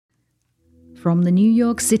From the New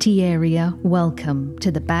York City area, welcome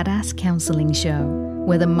to the Badass Counseling Show,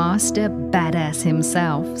 where the master badass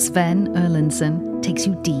himself, Sven Erlandson, takes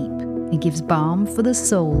you deep and gives balm for the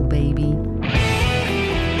soul, baby.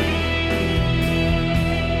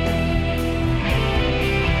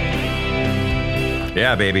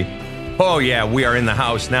 Yeah, baby. Oh, yeah, we are in the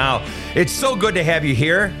house now. It's so good to have you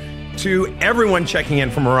here. To everyone checking in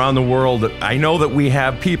from around the world, I know that we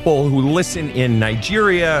have people who listen in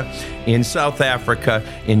Nigeria, in South Africa,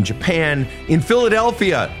 in Japan, in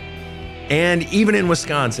Philadelphia, and even in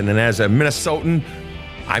Wisconsin. And as a Minnesotan,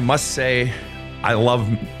 I must say, I love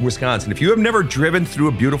Wisconsin. If you have never driven through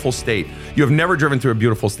a beautiful state, you have never driven through a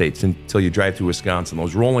beautiful state until you drive through Wisconsin.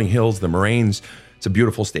 Those rolling hills, the moraines, it's a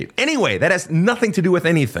beautiful state. Anyway, that has nothing to do with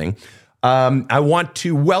anything. I want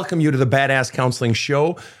to welcome you to the Badass Counseling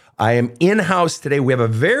Show. I am in-house today. We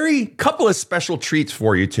have a couple of special treats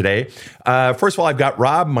for you today. First of all, I've got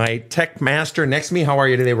Rob, my tech master, next to me. How are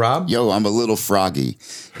you today, Rob? Yo, I'm a little froggy.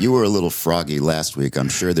 You were a little froggy last week. I'm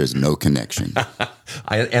sure there's no connection.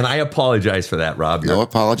 I apologize for that, Rob. No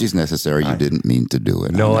apologies necessary. You didn't mean to do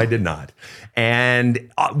it. No, I did not.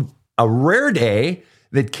 And a rare day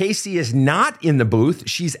that Casey is not in the booth.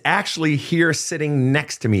 She's actually here sitting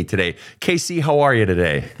next to me today. Casey, how are you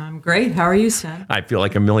today? I'm great. How are you, Sven? I feel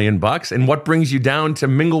like $1 million. And what brings you down to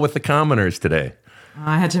mingle with the commoners today?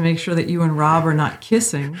 I had to make sure that you and Rob are not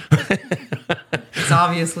kissing. Because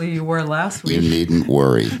obviously you were last week. You needn't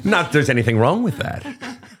worry. Not that there's anything wrong with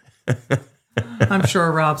that. I'm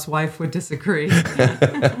sure Rob's wife would disagree.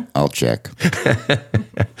 I'll check.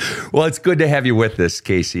 Well, it's good to have you with us,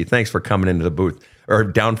 Casey. Thanks for coming into the booth. Or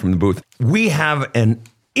down from the booth. We have an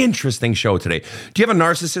interesting show today. Do you have a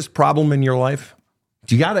narcissist problem in your life?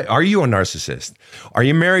 Are you a narcissist? Are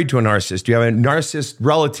you married to a narcissist? Do you have a narcissist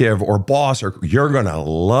relative or boss? Or you're going to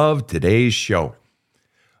love today's show.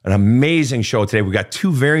 An amazing show today. We've got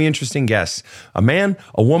two very interesting guests. A man,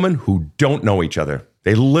 a woman who don't know each other.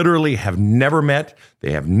 They literally have never met.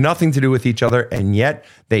 They have nothing to do with each other. And yet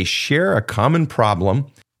they share a common problem.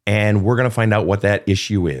 And we're going to find out what that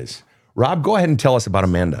issue is. Rob, go ahead and tell us about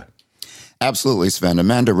Amanda. Absolutely, Sven.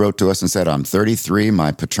 Amanda wrote to us and said, I'm 33.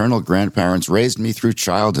 My paternal grandparents raised me through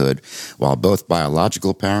childhood, while both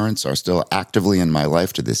biological parents are still actively in my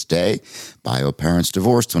life to this day. Bio parents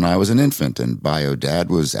divorced when I was an infant, and bio dad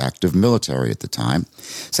was active military at the time.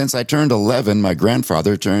 Since I turned 11, my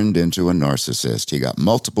grandfather turned into a narcissist. He got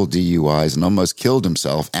multiple DUIs and almost killed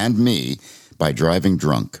himself and me by driving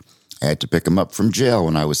drunk. I had to pick him up from jail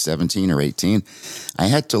when I was 17 or 18. I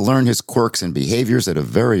had to learn his quirks and behaviors at a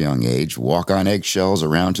very young age, walk on eggshells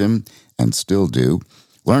around him, and still do.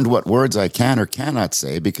 Learned what words I can or cannot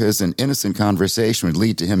say because an innocent conversation would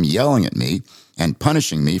lead to him yelling at me and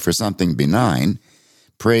punishing me for something benign.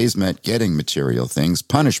 Praise meant getting material things.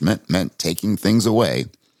 Punishment meant taking things away.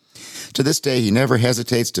 To this day, he never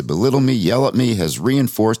hesitates to belittle me, yell at me, has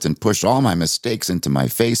reinforced and pushed all my mistakes into my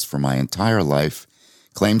face for my entire life.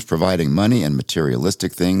 Claims providing money and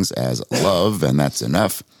materialistic things as love, and that's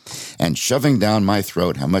enough, and shoving down my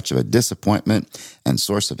throat how much of a disappointment and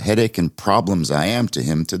source of headache and problems I am to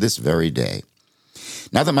him to this very day.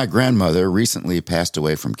 Now that my grandmother recently passed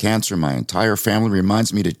away from cancer, my entire family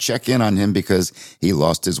reminds me to check in on him because he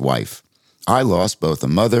lost his wife. I lost both a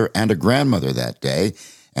mother and a grandmother that day,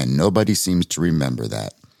 and nobody seems to remember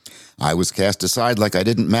that. I was cast aside like I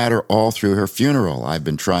didn't matter all through her funeral. I've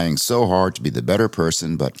been trying so hard to be the better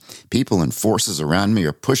person, but people and forces around me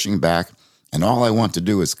are pushing back, and all I want to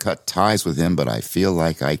do is cut ties with him, but I feel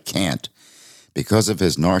like I can't. Because of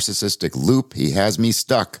his narcissistic loop, he has me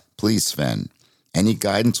stuck. Please, Sven. Any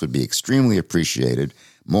guidance would be extremely appreciated,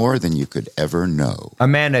 more than you could ever know.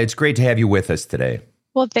 Amanda, it's great to have you with us today.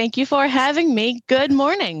 Well, thank you for having me. Good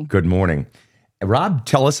morning. Good morning. Rob,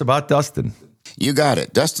 tell us about Dustin. You got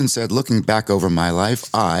it. Dustin said, looking back over my life,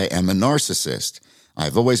 I am a narcissist.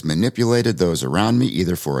 I've always manipulated those around me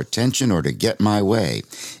either for attention or to get my way.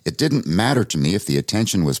 It didn't matter to me if the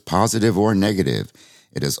attention was positive or negative.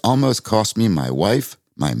 It has almost cost me my wife,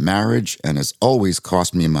 my marriage, and has always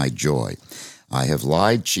cost me my joy. I have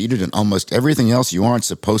lied, cheated, and almost everything else you aren't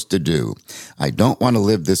supposed to do. I don't want to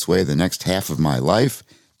live this way the next half of my life.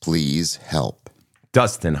 Please help.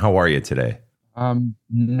 Dustin, how are you today? I'm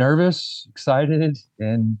nervous, excited,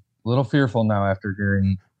 and a little fearful now after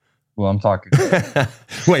hearing who I'm talking to.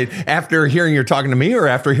 Wait, after hearing you're talking to me or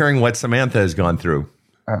after hearing what Samantha has gone through?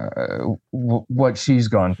 What she's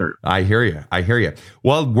gone through. I hear you.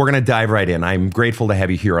 Well, we're going to dive right in. I'm grateful to have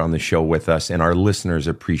you here on the show with us, and our listeners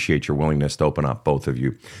appreciate your willingness to open up, both of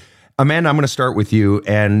you. Amanda, I'm going to start with you,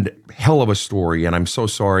 and hell of a story, and I'm so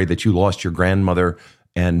sorry that you lost your grandmother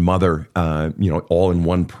and mother, all in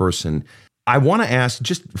one person. I want to ask,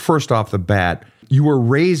 just first off the bat, you were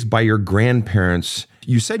raised by your grandparents.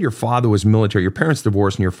 You said your father was military. Your parents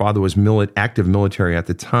divorced and your father was active military at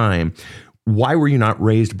the time. Why were you not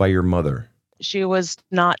raised by your mother? She was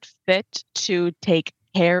not fit to take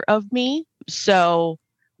care of me. So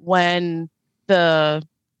when the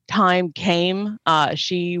time came,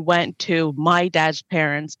 she went to my dad's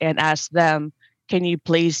parents and asked them, can you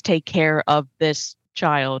please take care of this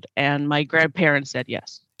child? And my grandparents said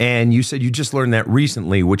yes. And you said you just learned that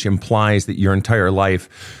recently, which implies that your entire life,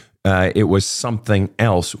 it was something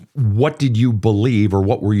else. What did you believe, or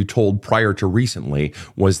what were you told prior to recently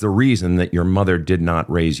was the reason that your mother did not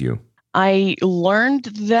raise you? I learned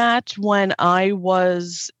that when I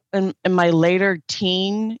was in my later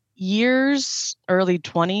teen years, early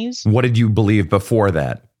 20s. What did you believe before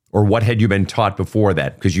that? Or what had you been taught before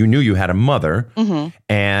that? Because you knew you had a mother,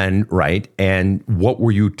 and what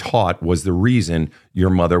were you taught was the reason your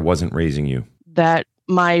mother wasn't raising you? That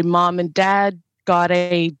my mom and dad got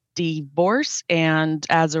a divorce, and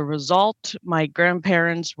as a result, my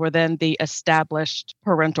grandparents were then the established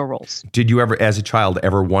parental roles. Did you ever, as a child,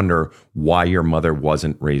 ever wonder why your mother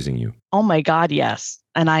wasn't raising you? Oh my God, yes.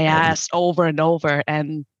 And I asked over and over,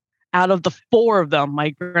 and out of the four of them, my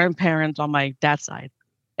grandparents on my dad's side,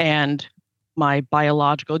 and my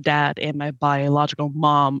biological dad and my biological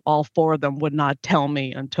mom, all four of them would not tell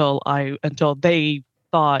me until they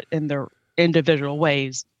thought in their individual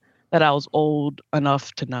ways that I was old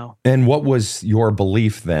enough to know. And what was your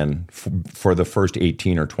belief then for the first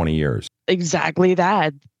 18 or 20 years? Exactly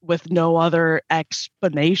that, with no other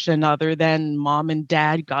explanation other than mom and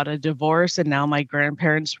dad got a divorce and now my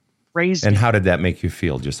grandparents raised me. And how did that make you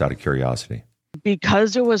feel, just out of curiosity?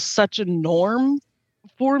 Because it was such a norm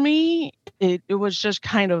for me, it was just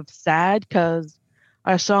kind of sad because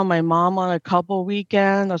I saw my mom on a couple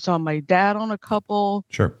weekends. I saw my dad on a couple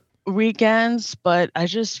weekends, but I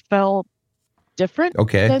just felt different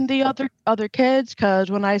than the other kids, because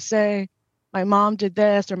when I say my mom did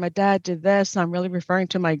this or my dad did this, I'm really referring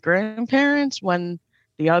to my grandparents, when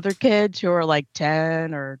the other kids who are like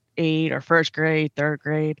 10 or 8 or first grade, third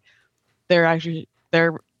grade,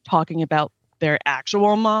 they're talking about their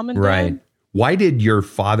actual mom and dad. Right. Why did your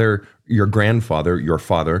father, your grandfather, your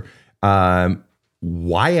father,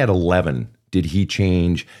 why at 11 did he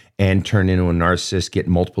change and turn into a narcissist, get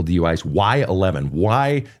multiple DUIs? Why 11?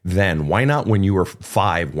 Why then? Why not when you were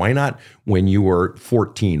 5? Why not when you were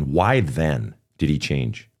 14? Why then did he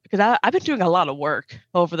change? Because I've been doing a lot of work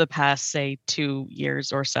over the past, say, 2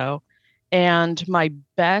 years or so. And my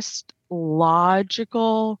best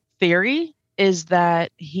logical theory is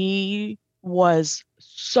that he was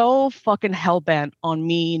so fucking hell-bent on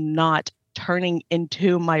me not turning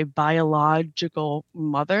into my biological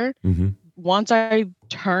mother. Once I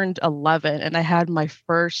turned 11 and I had my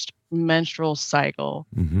first menstrual cycle,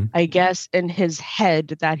 I guess in his head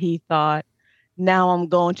that he thought, now I'm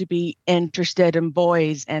going to be interested in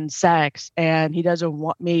boys and sex, and he doesn't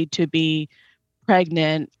want me to be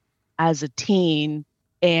pregnant as a teen.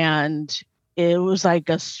 And it was like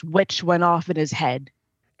a switch went off in his head.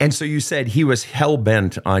 And so you said he was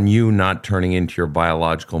hell-bent on you not turning into your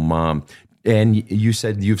biological mom. And you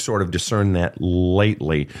said you've sort of discerned that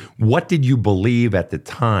lately. What did you believe at the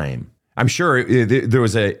time? I'm sure there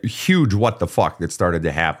was a huge what the fuck that started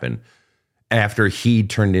to happen after he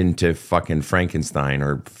turned into fucking Frankenstein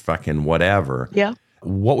or fucking whatever. Yeah.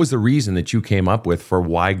 What was the reason that you came up with for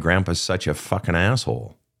why Grandpa's such a fucking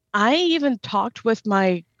asshole? I even talked with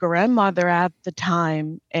my grandmother at the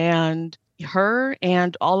time, and her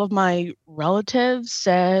and all of my relatives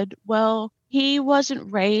said, well, he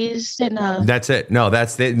wasn't raised in a... That's it.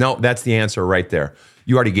 That's the answer right there.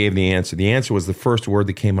 You already gave the answer. The answer was the first word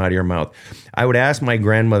that came out of your mouth. I would ask my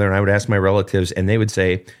grandmother and I would ask my relatives, and they would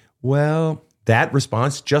say, well, that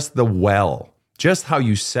response, just how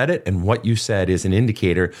you said it and what you said is an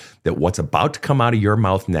indicator that what's about to come out of your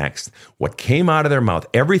mouth next, what came out of their mouth,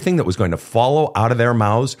 everything that was going to follow out of their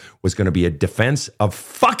mouths was going to be a defense of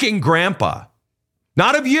fucking Grandpa.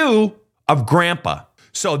 Not of you, of Grandpa.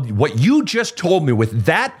 So what you just told me with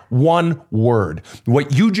that one word,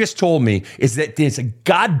 what you just told me is that there's a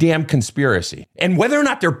goddamn conspiracy. And whether or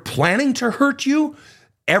not they're planning to hurt you,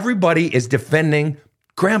 everybody is defending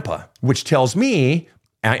Grandpa, which tells me,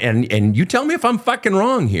 and you tell me if I'm fucking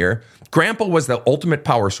wrong here, Grandpa was the ultimate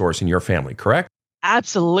power source in your family, correct?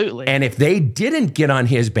 Absolutely. And if they didn't get on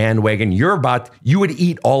his bandwagon, you would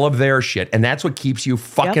eat all of their shit. And that's what keeps you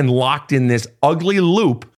fucking locked in this ugly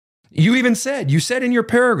loop. You said in your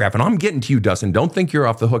paragraph, and I'm getting to you, Dustin. Don't think you're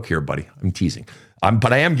off the hook here, buddy. I'm teasing.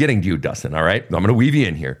 But I am getting to you, Dustin, all right? I'm going to weave you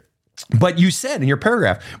in here. But you said in your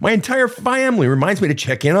paragraph, my entire family reminds me to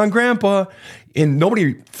check in on grandpa. And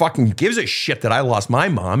nobody fucking gives a shit that I lost my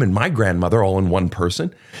mom and my grandmother all in one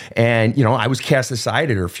person. And, you know, I was cast aside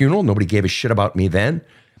at her funeral. Nobody gave a shit about me then.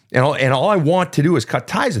 And all I want to do is cut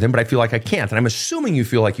ties with him, but I feel like I can't. And I'm assuming you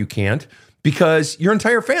feel like you can't because your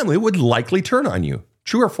entire family would likely turn on you.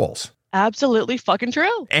 True or false? Absolutely fucking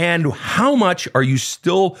true. And how much are you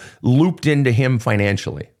still looped into him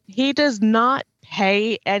financially? He does not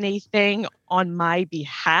pay anything on my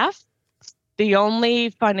behalf. The only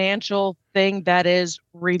financial thing that is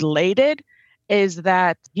related is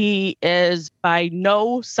that he is by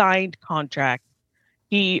no signed contract.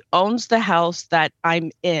 He owns the house that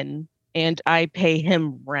I'm in, and I pay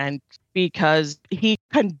him rent because he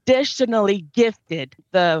conditionally gifted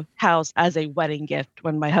the house as a wedding gift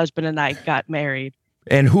when my husband and I got married.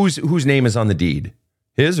 And whose name is on the deed?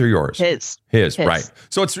 His or yours? His, right.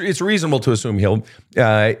 So it's reasonable to assume he'll,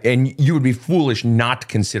 and you would be foolish not to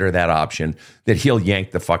consider that option, that he'll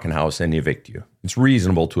yank the fucking house and evict you. It's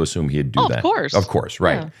reasonable to assume he'd do that. Of course,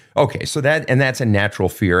 right. Yeah. Okay, so that's a natural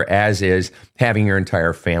fear, as is having your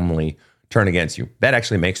entire family turn against you. That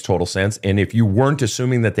actually makes total sense. And if you weren't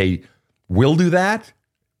assuming that they will do that,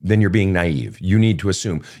 then you're being naive. You need to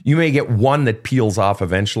assume. You may get one that peels off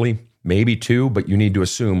eventually, maybe two, but you need to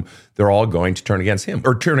assume they're all going to turn against him,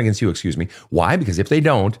 or turn against you, excuse me. Why? Because if they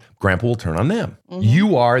don't, Grandpa will turn on them. Mm-hmm.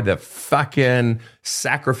 You are the fucking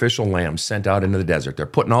sacrificial lamb sent out into the desert. They're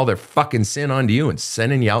putting all their fucking sin onto you and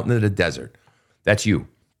sending you out into the desert. That's you.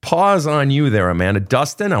 Pause on you there, Amanda.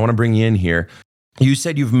 Dustin, I want to bring you in here. You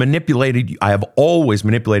said I have always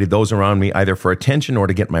manipulated those around me, either for attention or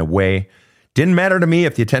to get my way. Didn't matter to me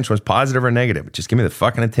if the attention was positive or negative. Just give me the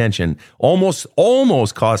fucking attention. Almost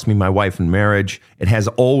cost me my wife in marriage. It has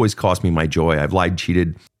always cost me my joy. I've lied,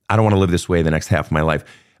 cheated. I don't want to live this way the next half of my life.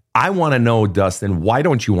 I want to know, Dustin, why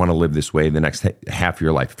don't you want to live this way the next half of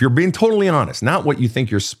your life? If you're being totally honest, not what you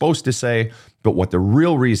think you're supposed to say, but what the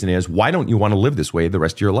real reason is, why don't you want to live this way the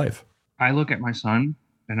rest of your life? I look at my son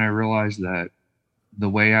and I realize that the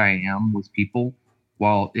way I am with people,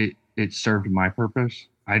 while it served my purpose,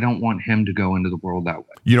 I don't want him to go into the world that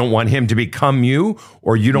way. You don't want him to become you,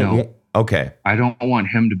 or you don't want... Okay. I don't want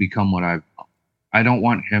him to become what I don't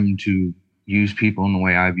want him to use people in the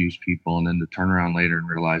way I've used people, and then to turn around later and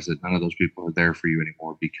realize that none of those people are there for you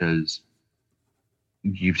anymore because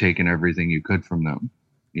you've taken everything you could from them.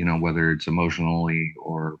 You know, whether it's emotionally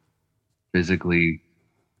or physically,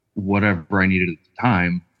 whatever I needed at the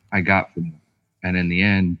time, I got from them. And in the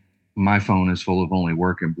end, my phone is full of only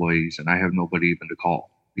work employees, and I have nobody even to call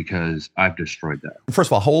because I've destroyed that. First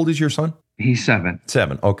of all, how old is your son? He's 7.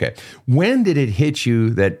 7. Okay. When did it hit you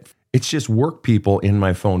that it's just work people in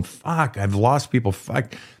my phone? Fuck, I've lost people.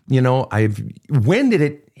 Fuck, when did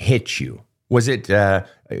it hit you? Was it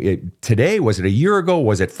today? Was it a year ago?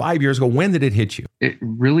 Was it 5 years ago? When did it hit you? It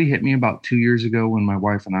really hit me about 2 years ago when my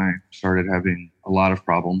wife and I started having a lot of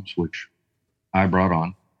problems, which I brought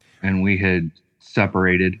on, and we had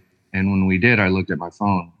separated. And when we did, I looked at my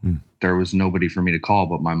phone. There was nobody for me to call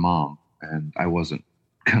but my mom, and I wasn't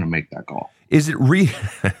going to make that call. Is it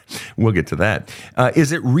we'll get to that.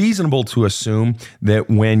 Is it reasonable to assume that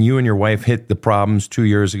when you and your wife hit the problems 2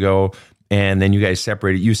 years ago and then you guys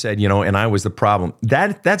separated, you said, and I was the problem?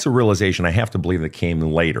 That's a realization I have to believe that came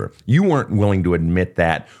later. You weren't willing to admit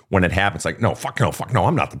that when it happened. It's like, no,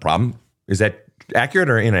 I'm not the problem. Is that accurate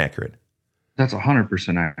or inaccurate? That's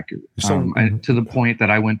 100% accurate. So, to the point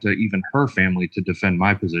that I went to even her family to defend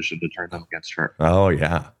my position to turn them against her. Oh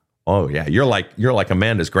yeah. You're like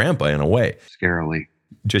Amanda's grandpa in a way. Scarily.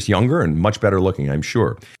 Just younger and much better looking, I'm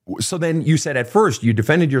sure. So then you said at first you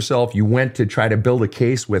defended yourself. You went to try to build a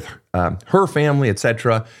case with her family,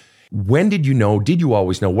 etc. When did you know? Did you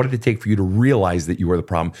always know? What did it take for you to realize that you were the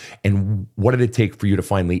problem? And what did it take for you to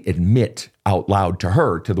finally admit out loud to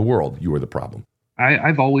her, to the world, you were the problem?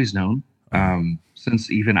 I've always known.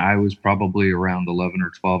 Since even I was probably around 11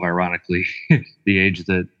 or 12, ironically, the age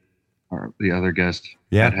that the other guest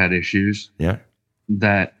had issues,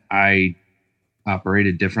 that I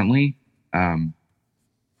operated differently. But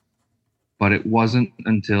it wasn't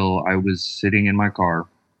until I was sitting in my car,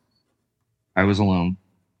 I was alone.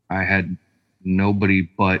 I had nobody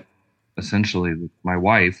but essentially my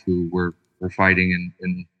wife, who were fighting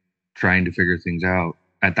and trying to figure things out.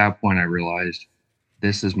 At that point, I realized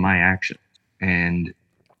this is my action. And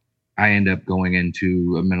I ended up going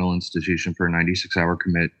into a mental institution for a 96-hour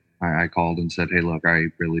commit. I called and said, hey, look, I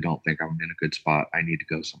really don't think I'm in a good spot. I need to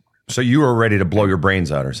go somewhere. So you were ready to blow your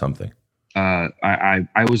brains out or something? I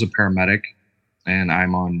was a paramedic, and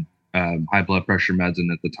I'm on high blood pressure meds.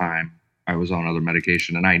 And at the time, I was on other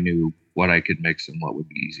medication. And I knew what I could mix and what would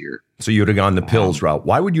be easier. So you would have gone the pills route.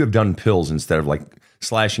 Why would you have done pills instead of like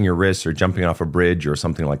slashing your wrists or jumping off a bridge or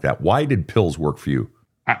something like that? Why did pills work for you?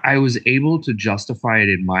 I was able to justify it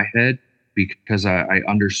in my head because I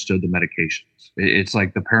understood the medications. It's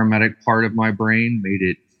like the paramedic part of my brain made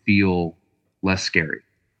it feel less scary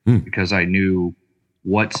because I knew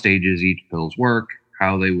what stages each pills work,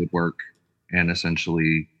 how they would work, and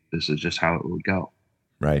essentially this is just how it would go.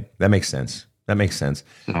 Right. That makes sense.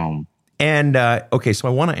 So, and okay, so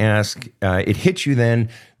I want to ask, it hits you then,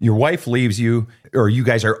 your wife leaves you, or you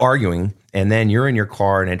guys are arguing, and then you're in your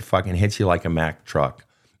car and it fucking hits you like a Mack truck.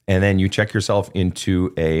 And then you check yourself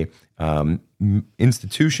into a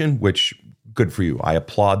institution, which good for you. I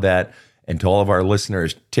applaud that. And to all of our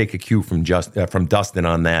listeners, take a cue from Dustin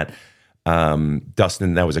on that.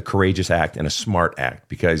 Dustin, that was a courageous act and a smart act,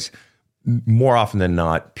 because more often than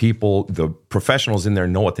not, the professionals in there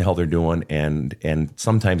know what the hell they're doing, and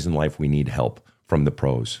sometimes in life we need help from the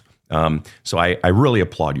pros. So I really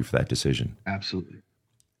applaud you for that decision. Absolutely.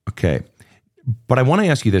 Okay. But I want to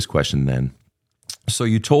ask you this question then. So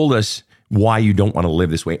you told us why you don't want to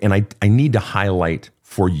live this way. And I need to highlight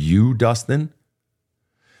for you, Dustin,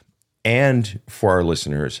 and for our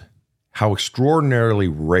listeners, how extraordinarily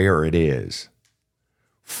rare it is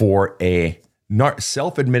for a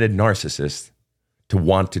self-admitted narcissist to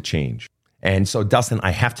want to change. And so, Dustin,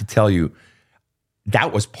 I have to tell you,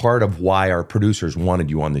 that was part of why our producers wanted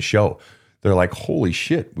you on the show. They're like, holy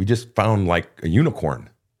shit, we just found like a unicorn.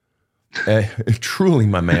 Truly,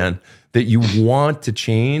 my man, that you want to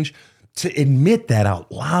change, to admit that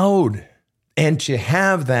out loud and to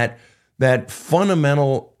have that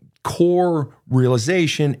fundamental core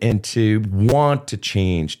realization and to want to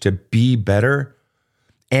change, to be better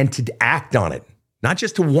and to act on it. Not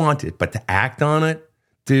just to want it, but to act on it.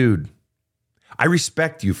 Dude, I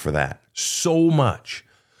respect you for that so much.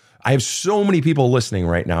 I have so many people listening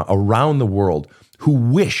right now around the world who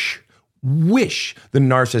wish the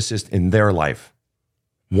narcissist in their life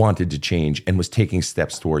wanted to change and was taking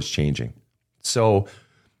steps towards changing. So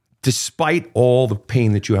despite all the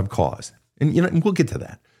pain that you have caused, and we'll get to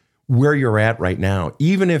that, where you're at right now,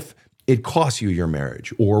 even if it costs you your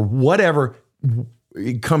marriage or whatever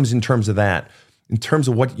it comes in terms of that, in terms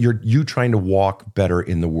of what you trying to walk better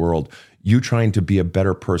in the world, you trying to be a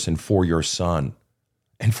better person for your son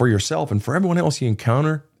and for yourself and for everyone else you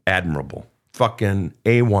encounter, admirable. Fucking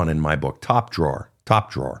A1 in my book, top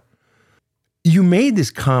drawer. You made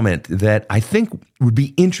this comment that I think would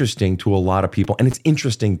be interesting to a lot of people, and it's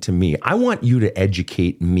interesting to me. I want you to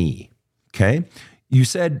educate me, okay? You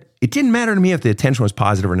said, it didn't matter to me if the attention was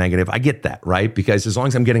positive or negative. I get that, right? Because as long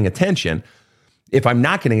as I'm getting attention, if I'm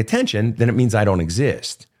not getting attention, then it means I don't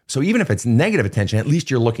exist. So even if it's negative attention, at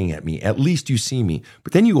least you're looking at me. At least you see me.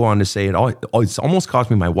 But then you go on to say, it's almost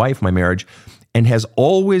cost me my wife, my marriage, and has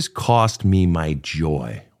always cost me my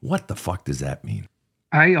joy. What the fuck does that mean?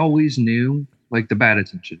 I always knew, like the bad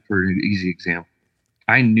attention, for an easy example.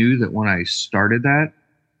 I knew that when I started that,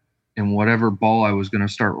 and whatever ball I was going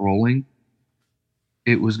to start rolling,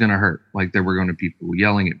 it was going to hurt. Like there were going to be people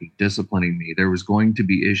yelling at me, disciplining me. There was going to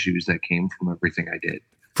be issues that came from everything I did.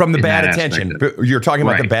 From the bad attention. You're talking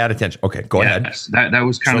about the bad attention. Okay, go ahead. That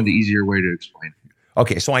was kind of the easier way to explain it.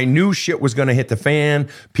 Okay, so I knew shit was going to hit the fan.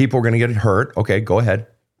 People were going to get hurt. Okay, go ahead.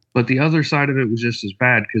 But the other side of it was just as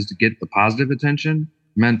bad, because to get the positive attention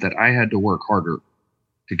meant that I had to work harder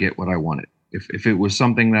to get what I wanted. If it was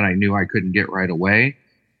something that I knew I couldn't get right away,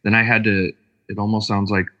 then I had to, it almost sounds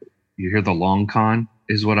like you hear the long con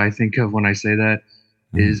is what I think of when I say that,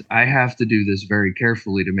 is I have to do this very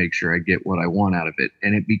carefully to make sure I get what I want out of it.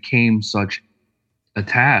 And it became such a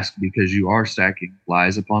task because you are stacking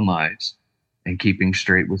lies upon lies and keeping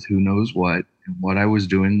straight with who knows what and what I was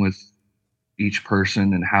doing with each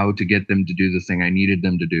person and how to get them to do the thing I needed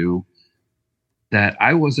them to do, that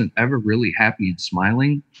I wasn't ever really happy and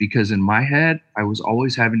smiling, because in my head, I was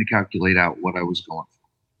always having to calculate out what I was going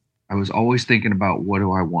for. I was always thinking about, what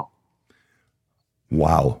do I want?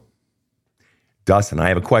 Wow. Dustin, I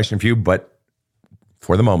have a question for you, but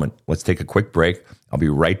for the moment, let's take a quick break. I'll be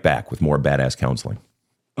right back with more Badass Counseling.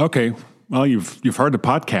 Okay. Well, you've heard the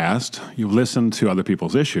podcast. You've listened to other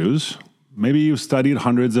people's issues. Maybe you've studied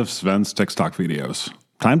hundreds of Sven's TikTok videos.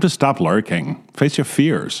 Time to stop lurking, face your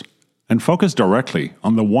fears, and focus directly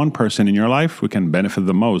on the one person in your life who can benefit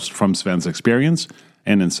the most from Sven's experience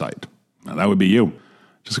and insight. Now, that would be you.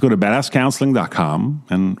 Just go to badasscounseling.com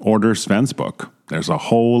and order Sven's book, There's a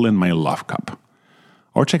Hole in My Love Cup.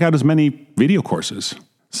 Or check out his many video courses.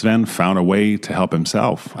 Sven found a way to help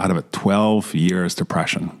himself out of a 12 years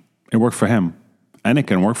depression. It worked for him, and it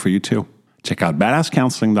can work for you too. Check out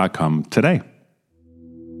badasscounseling.com today.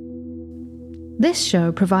 This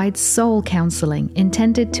show provides soul counseling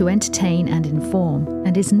intended to entertain and inform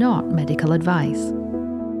and is not medical advice.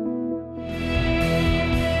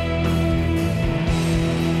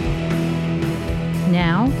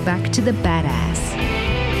 Now, back to the badass.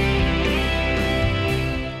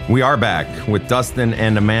 We are back with Dustin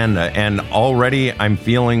and Amanda, and already I'm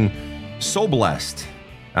feeling so blessed.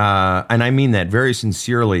 And I mean that very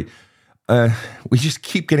sincerely. We just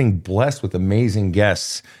keep getting blessed with amazing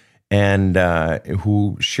guests and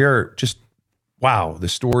who share just, wow, the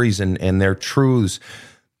stories and their truths.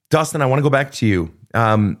 Dustin, I want to go back to you.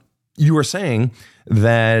 You were saying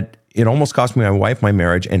that it almost cost me my wife my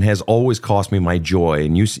marriage and has always cost me my joy.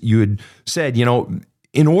 And you had said, you know,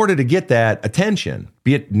 in order to get that attention,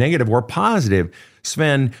 be it negative or positive,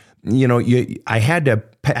 Sven, you know, I had to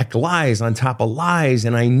pack lies on top of lies,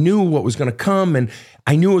 and I knew what was going to come, and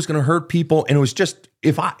I knew it was going to hurt people. And it was just,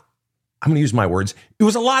 I'm going to use my words, it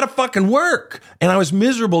was a lot of fucking work. And I was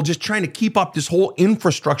miserable just trying to keep up this whole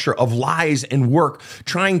infrastructure of lies and work,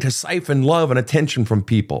 trying to siphon love and attention from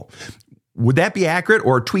people. Would that be accurate,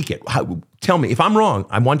 or tweak it? Tell me if I'm wrong.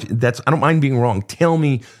 I don't mind being wrong. Tell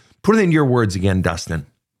me, put it into your words again, Dustin.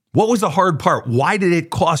 What was the hard part? Why did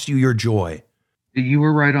it cost you your joy? You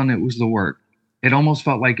were right on. It was the work. It almost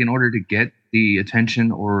felt like in order to get the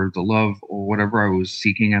attention or the love or whatever I was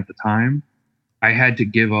seeking at the time, I had to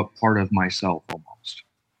give up part of myself almost.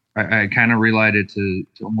 I kind of related to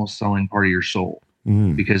almost selling part of your soul,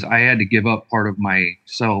 because I had to give up part of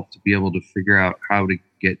myself to be able to figure out how to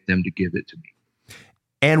get them to give it to me.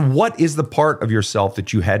 And what is the part of yourself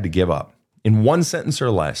that you had to give up? In one sentence or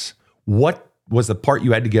less, what was the part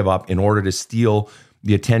you had to give up in order to steal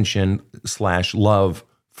the attention / love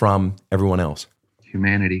from everyone else?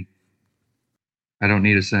 Humanity. I don't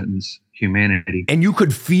need a sentence. Humanity. And you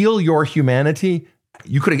could feel your humanity?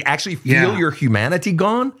 You could actually feel your humanity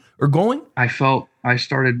gone or going? I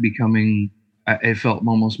started becoming, it felt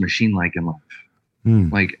almost machine-like in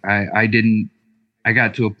life. Like I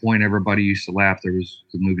got to a point everybody used to laugh. There was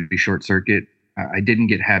the movie Short Circuit. I didn't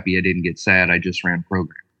get happy. I didn't get sad. I just ran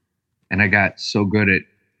program. And I got so good at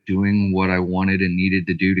doing what I wanted and needed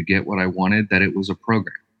to do to get what I wanted that it was a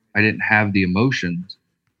program. I didn't have the emotions.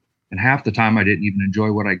 And half the time I didn't even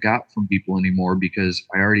enjoy what I got from people anymore because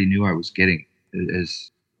I already knew I was getting it,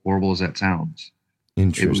 as horrible as that sounds.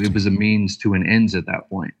 Interesting. It was a means to an ends at that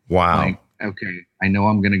point. Wow. Like, okay, I know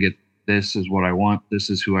I'm going to get this is what I want. This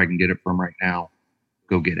is who I can get it from right now.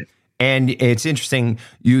 Go get it. And it's interesting,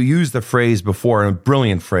 you used the phrase before, a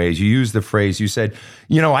brilliant phrase. You used the phrase, you said,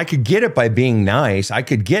 you know, I could get it by being nice. I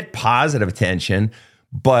could get positive attention.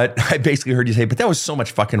 But I basically heard you say, but that was so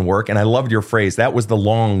much fucking work. And I loved your phrase. That was the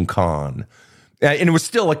long con. And it was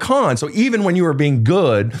still a con. So even when you were being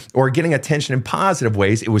good or getting attention in positive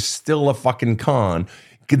ways, it was still a fucking con.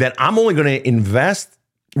 That I'm only going to invest,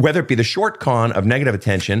 whether it be the short con of negative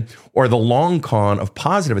attention or the long con of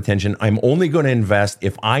positive attention, I'm only going to invest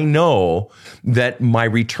if I know that my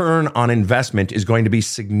return on investment is going to be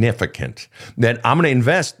significant. That I'm going to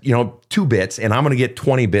invest, 2 bits and I'm going to get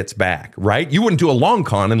 20 bits back, right? You wouldn't do a long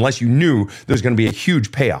con unless you knew there's going to be a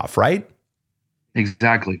huge payoff, right?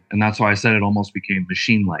 Exactly. And that's why I said it almost became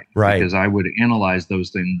machine-like. Right. Because I would analyze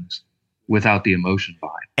those things without the emotion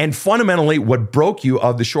behind. And fundamentally, what broke you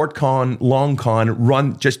of the short con, long con,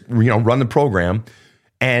 run the program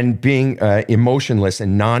and being emotionless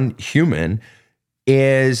and non-human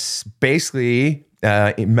is basically,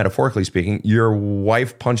 metaphorically speaking, your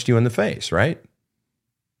wife punched you in the face, right?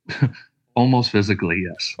 Almost physically,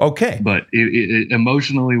 yes. Okay. But it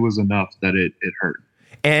emotionally was enough that it hurt.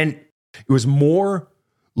 And it was more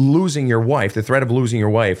losing your wife, the threat of losing your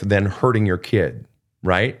wife, than hurting your kid,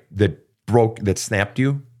 right? That snapped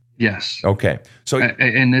you? Yes. Okay. So,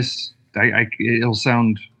 and this, it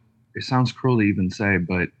sounds cruel to even say,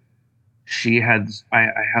 but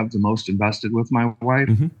I have the most invested with my wife.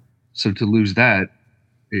 Mm-hmm. So to lose that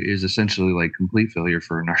is essentially like complete failure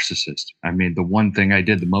for a narcissist. I mean, the one thing I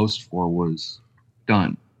did the most for was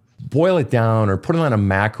done. Boil it down or put it on a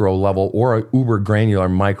macro level or a uber granular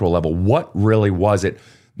micro level. What really was it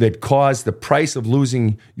that caused the price of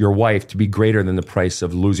losing your wife to be greater than the price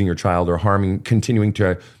of losing your child or continuing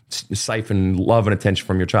to siphon love and attention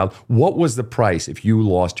from your child? What was the price if you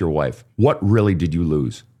lost your wife? What really did you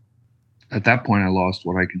lose? At that point, I lost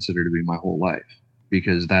what I consider to be my whole life,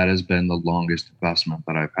 because that has been the longest investment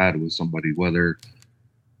that I've had with somebody, whether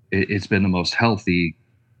it's been the most healthy.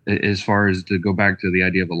 As far as to go back to the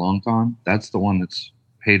idea of a long con, that's the one that's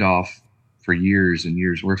paid off for years and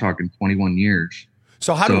years. We're talking 21 years.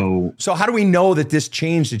 So how do we know that this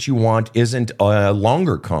change that you want isn't a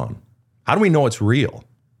longer con? How do we know it's real?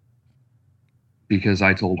 because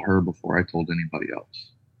I told her before I told anybody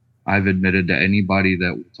else. I've admitted to anybody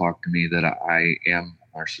that will talk to me that I am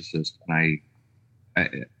a narcissist.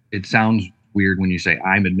 And it sounds weird when you say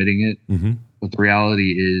I'm admitting it, but the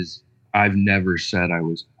reality is I've never said I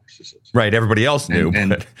was a narcissist. Right. Everybody else knew.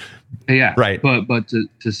 Yeah. Right. But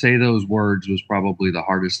to say those words was probably the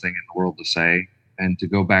hardest thing in the world to say. And to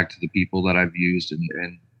go back to the people that I've used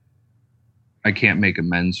and I can't make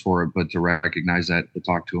amends for it, but to recognize that, to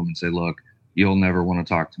talk to them and say, look, you'll never want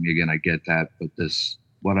to talk to me again. I get that, but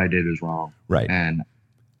what I did is wrong. Right. And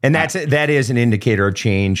that is an indicator of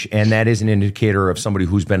change. And that is an indicator of somebody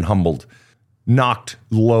who's been humbled, knocked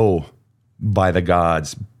low by the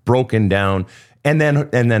gods, broken down. And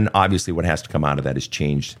then obviously what has to come out of that is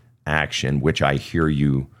changed action, which I hear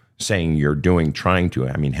you saying you're doing, trying to.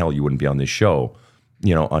 I mean, hell, you wouldn't be on this show,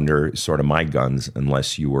 under sort of my guns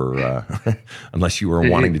unless you were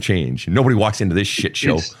wanting to change. Nobody walks into this shit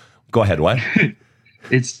show. Go ahead. What?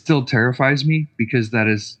 It still terrifies me because that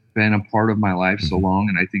has been a part of my life so long.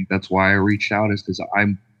 And I think that's why I reached out, is because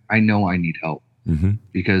I know I need help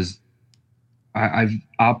because I've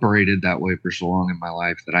operated that way for so long in my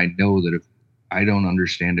life that I know that if I don't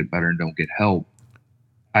understand it better and don't get help,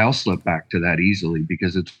 I'll slip back to that easily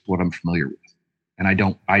because it's what I'm familiar with. And I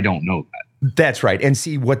don't know that. That's right. And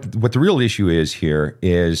see, what the real issue is here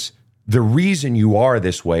is the reason you are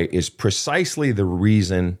this way is precisely the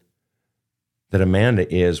reason that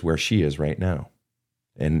Amanda is where she is right now.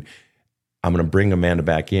 And I'm going to bring Amanda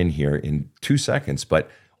back in here in 2 seconds, but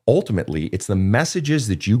ultimately it's the messages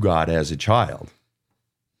that you got as a child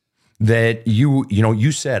that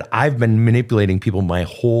you said, I've been manipulating people my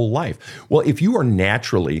whole life. Well, if you are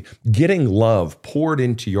naturally getting love poured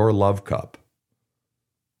into your love cup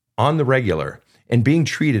on the regular and being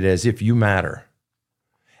treated as if you matter,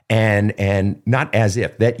 and not as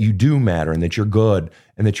if, that you do matter and that you're good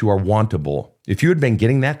and that you are wantable. If you had been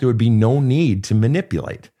getting that, there would be no need to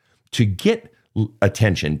manipulate, to get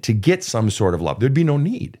attention, to get some sort of love. There'd be no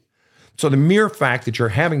need. So the mere fact that you're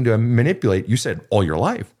having to manipulate, you said, all your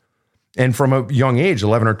life. And from a young age,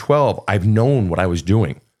 11 or 12, I've known what I was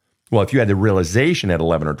doing. Well, if you had the realization at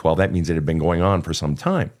 11 or 12, that means it had been going on for some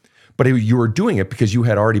time. But you were doing it because you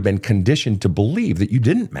had already been conditioned to believe that you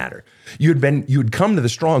didn't matter. You'd come to the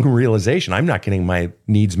strong realization, I'm not getting my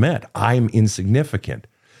needs met. I'm insignificant.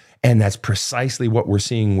 And that's precisely what we're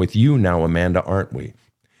seeing with you now, Amanda, aren't we?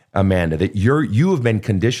 Amanda, that you have been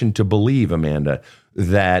conditioned to believe, Amanda,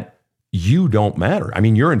 that you don't matter. I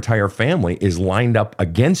mean, your entire family is lined up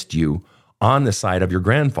against you on the side of your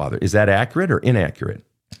grandfather. Is that accurate or inaccurate?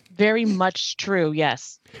 Very much true,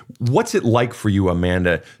 yes. What's it like for you,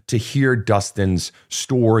 Amanda, to hear Dustin's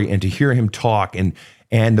story and to hear him talk and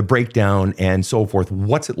the breakdown and so forth?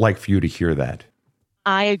 What's it like for you to hear that?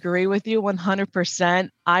 I agree with you 100%.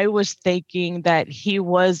 I was thinking that he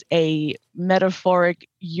was a metaphoric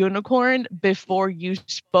unicorn before you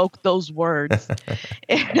spoke those words.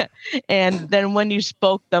 And then when you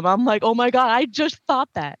spoke them, I'm like, oh my God, I just thought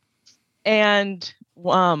that. And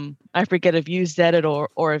I forget if you said it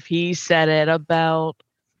or if he said it about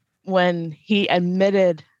when he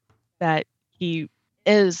admitted that he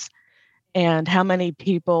is, and how many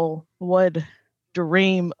people would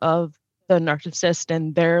dream of the narcissist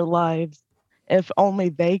in their lives if only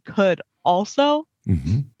they could also.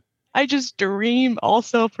 I just dream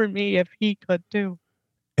also for me if he could too.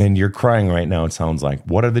 And you're crying right now, it sounds like.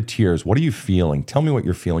 What are the tears? What are you feeling? Tell me what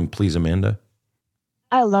you're feeling, please, Amanda.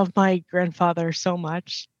 I love my grandfather so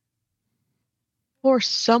much. For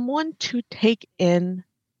someone to take in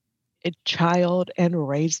a child and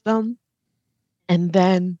raise them, and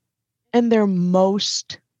then in their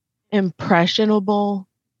most impressionable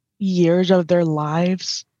years of their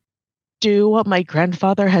lives, do what my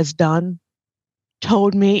grandfather has done,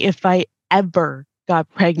 told me if I ever got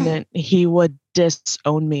pregnant, he would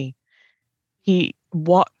disown me.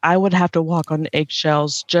 I would have to walk on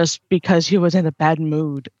eggshells just because he was in a bad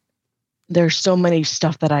mood. There's so many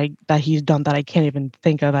stuff that he's done that I can't even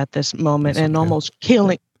think of at this moment. That's okay.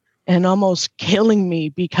 almost killing me,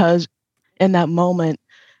 because in that moment,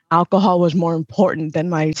 alcohol was more important than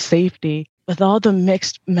my safety. With all the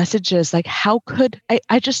mixed messages, like how could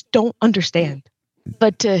I just don't understand.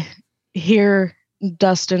 But to hear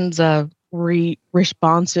Dustin's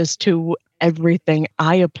responses to everything,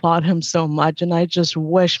 I applaud him so much. And I just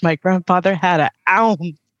wish my grandfather had an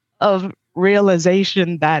ounce of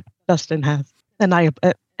realization that Dustin has. And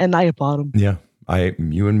I applaud him. Yeah,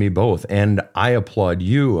 you and me both. And I applaud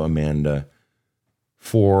you, Amanda,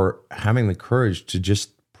 for having the courage to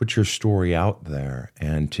just put your story out there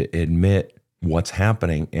and to admit what's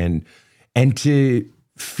happening and to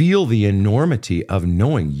feel the enormity of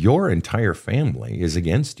knowing your entire family is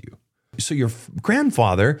against you. So your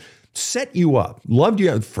grandfather set you up, loved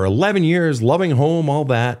you for 11 years, loving home, all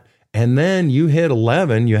that. And then you hit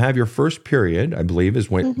 11, you have your first period, I believe is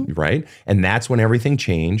when, right? And that's when everything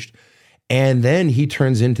changed. And then he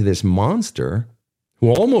turns into this monster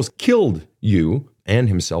who almost killed you and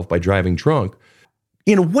himself by driving drunk.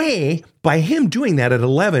 In a way, by him doing that at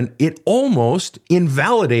 11, it almost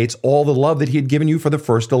invalidates all the love that he had given you for the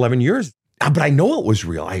first 11 years. But I know it was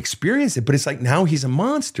real. I experienced it, but it's like now he's a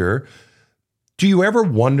monster. Do you ever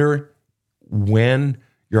wonder when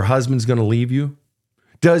your husband's going to leave you?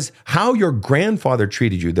 Does how your grandfather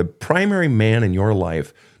treated you, the primary man in your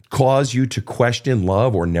life, cause you to question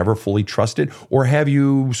love or never fully trust it? Or have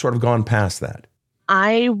you sort of gone past that?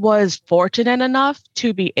 I was fortunate enough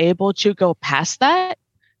to be able to go past that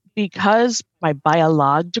because my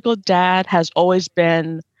biological dad has always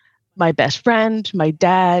been my best friend, my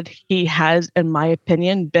dad. He has, in my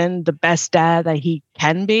opinion, been the best dad that he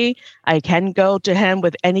can be. I can go to him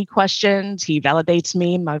with any questions. He validates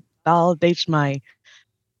me, validates my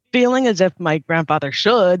feeling as if my grandfather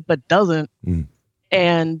should, but doesn't.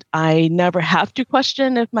 And I never have to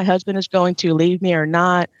question if my husband is going to leave me or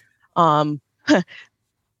not.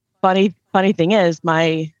 Funny thing is,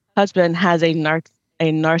 my husband has a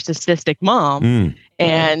narcissistic mom,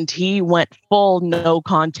 and he went full no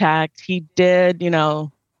contact. He did,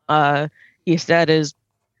 he set his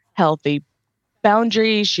healthy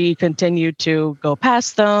boundaries. She continued to go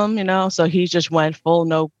past them, so he just went full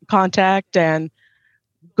no contact. And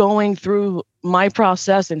going through my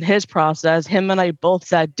process and his process, him and I both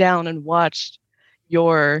sat down and watched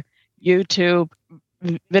your YouTube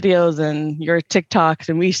videos and your TikToks,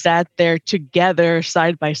 and we sat there together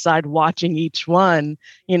side by side watching each one,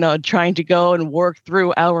 trying to go and work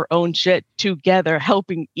through our own shit together,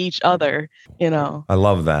 helping each other, I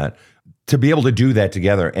love that. To be able to do that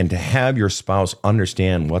together and to have your spouse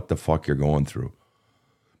understand what the fuck you're going through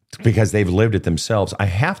because they've lived it themselves. I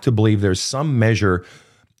have to believe there's some measure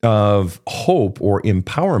of hope or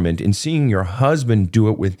empowerment in seeing your husband do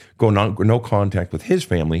it with no contact with his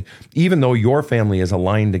family, even though your family is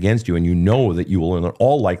aligned against you and you know that you will in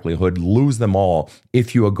all likelihood lose them all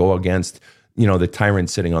if you go against, the tyrant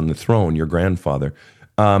sitting on the throne, your grandfather.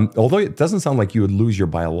 Although it doesn't sound like you would lose your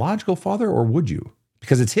biological father, or would you?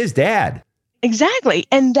 Because it's his dad. Exactly.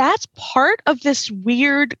 And that's part of this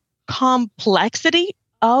weird complexity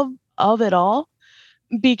of it all,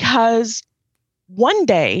 because one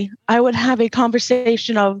day I would have a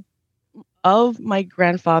conversation of my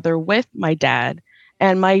grandfather with my dad,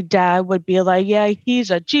 and my dad would be like, yeah,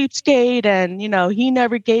 he's a cheapskate, and, he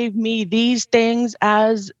never gave me these things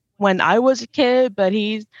as when I was a kid, but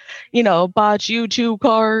he's, bought you 2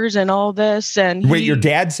 cars and all this. And wait, your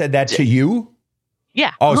dad said that to you?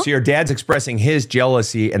 Yeah. Oh, so your dad's expressing his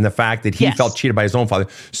jealousy and the fact that he felt cheated by his own father.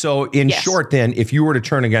 So in short, then, if you were to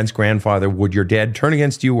turn against grandfather, would your dad turn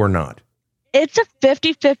against you or not? It's a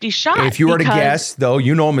 50-50 shot. If you were to guess, though,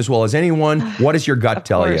 you know him as well as anyone, what does your gut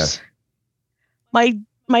tell you?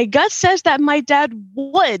 My gut says that my dad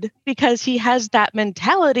would, because he has that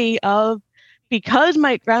mentality of, because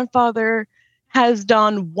my grandfather has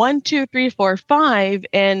done 1, 2, 3, 4, 5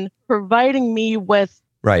 in providing me with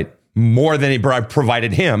more than he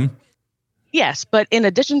provided him. Yes, but in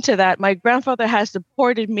addition to that, my grandfather has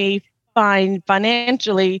supported me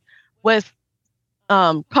financially with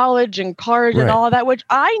college and cars and all that, which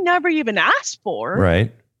I never even asked for.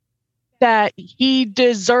 Right. That he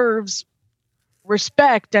deserves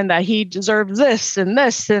respect and that he deserves this and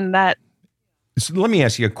that. So let me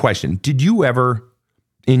ask you a question. Did you ever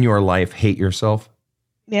in your life hate yourself?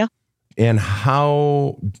 Yeah. And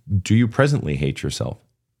how do you presently hate yourself?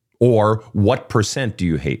 Or what % do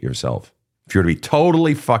you hate yourself? If you were to be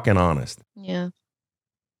totally fucking honest. Yeah.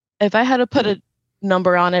 If I had to put a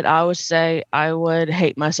number on it, I would say I would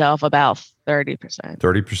hate myself about 30%.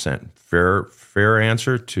 30%. Fair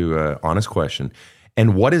answer to an honest question.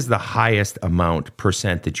 And what is the highest amount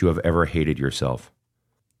 % that you have ever hated yourself?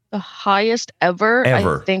 The highest ever.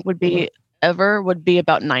 I think would be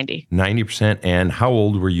about 90. 90%. And how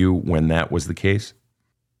old were you when that was the case?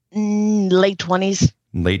 Late 20s.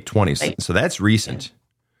 Late 20s. So that's recent.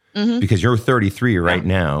 Because you're 33 right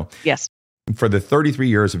now. Yes. For the 33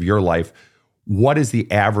 years of your life, what is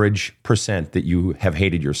the average % that you have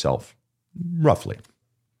hated yourself? Roughly.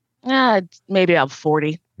 Maybe about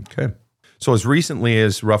 40. Okay. So as recently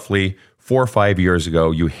as roughly 4 or 5 years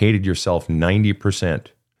ago, you hated yourself 90%.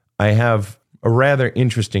 I have a rather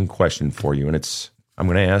interesting question for you, and I'm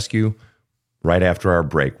going to ask you right after our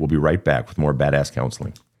break. We'll be right back with more Badass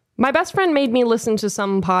Counseling. My best friend made me listen to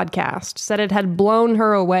some podcast, said it had blown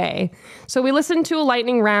her away. So we listened to a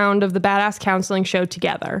lightning round of the Badass Counseling Show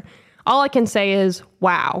together. All I can say is,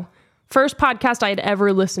 wow. First podcast I'd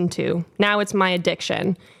ever listened to. Now it's my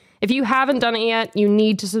addiction. If you haven't done it yet, you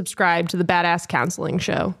need to subscribe to the Badass Counseling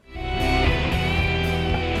Show.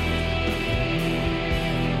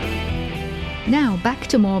 Now back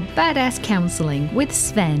to more Badass Counseling with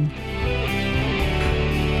Sven.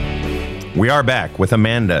 We are back with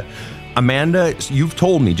Amanda. Amanda, you've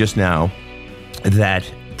told me just now that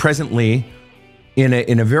presently, in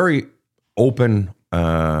a very open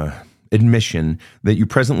admission, that you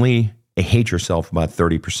presently hate yourself about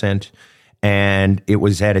 30%, and it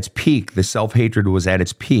was at its peak. The self-hatred was at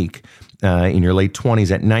its peak in your late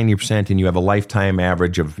 20s at 90%, and you have a lifetime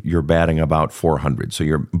average of you're batting about 400. So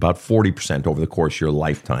you're about 40% over the course of your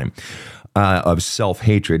lifetime of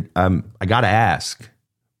self-hatred. I got to ask,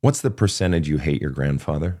 what's the percentage you hate your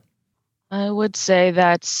grandfather? I would say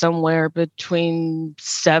that's somewhere between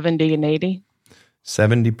 70 and 80.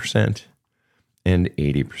 70% and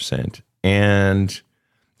 80%. And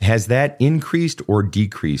has that increased or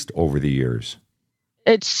decreased over the years?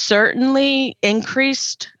 It's certainly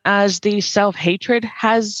increased as the self-hatred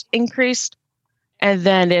has increased, and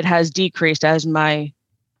then it has decreased as my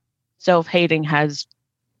self-hating has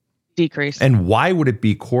decreased. And why would it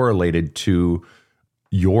be correlated to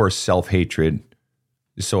your self-hatred?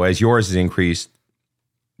 So as yours has increased,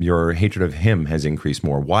 your hatred of him has increased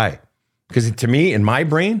more. Why? Because to me, in my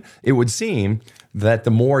brain, it would seem that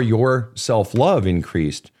the more your self-love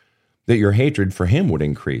increased, that your hatred for him would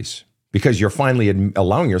increase. Because you're finally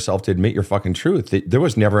allowing yourself to admit your fucking truth. That there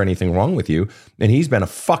was never anything wrong with you, and he's been a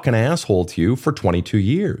fucking asshole to you for 22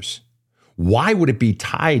 years. Why would it be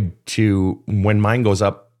tied to when mine goes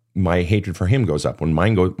up, my hatred for him goes up? When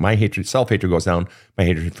my hatred, self-hatred goes down, my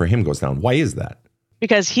hatred for him goes down. Why is that?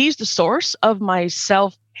 Because he's the source of my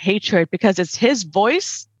self-hatred, because it's his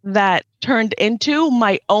voice that turned into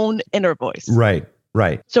my own inner voice. Right.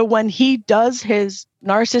 So when he does his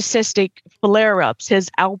narcissistic flare-ups, his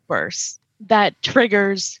outbursts, that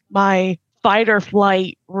triggers my fight or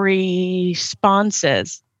flight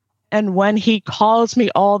responses. And when he calls me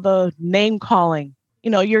all the name calling,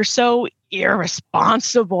 you're so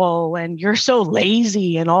irresponsible and you're so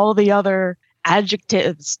lazy and all the other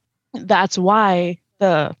adjectives, that's why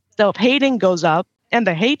the self-hating goes up and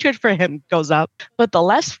the hatred for him goes up. But the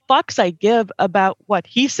less fucks I give about what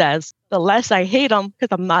he says, the less I hate him because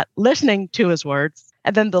I'm not listening to his words.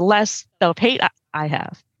 And then the less self-hate I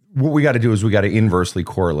have. What we got to do is we got to inversely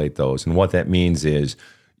correlate those. And what that means is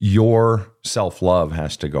your self-love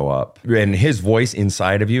has to go up. And his voice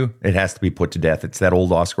inside of you, it has to be put to death. It's that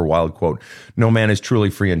old Oscar Wilde quote, "No man is truly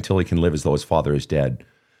free until he can live as though his father is dead."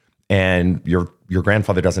 And your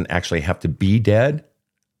grandfather doesn't actually have to be dead.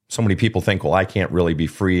 So many people think, well, I can't really be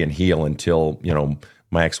free and heal until,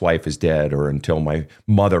 my ex-wife is dead or until my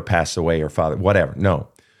mother passed away or father, whatever. No,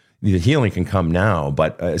 the healing can come now,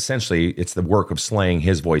 but essentially it's the work of slaying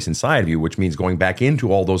his voice inside of you, which means going back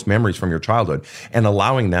into all those memories from your childhood and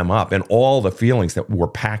allowing them up and all the feelings that were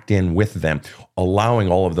packed in with them,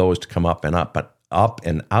 allowing all of those to come up and up, but up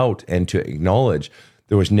and out, and to acknowledge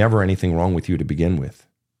there was never anything wrong with you to begin with.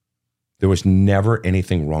 There was never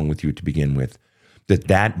anything wrong with you to begin with.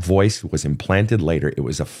 That voice was implanted later. It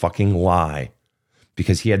was a fucking lie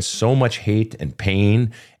because he had so much hate and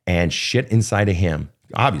pain and shit inside of him.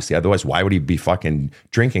 Obviously, otherwise, why would he be fucking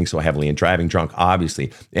drinking so heavily and driving drunk?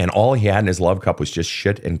 Obviously. And all he had in his love cup was just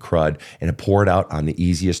shit and crud, and it poured out on the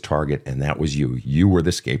easiest target, and that was you. You were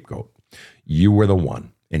the scapegoat. You were the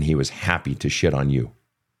one, and he was happy to shit on you,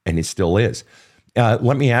 and it still is.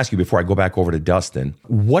 Let me ask you before I go back over to Dustin,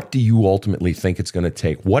 what do you ultimately think it's going to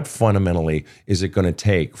take? What fundamentally is it going to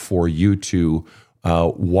take for you to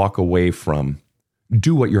walk away from,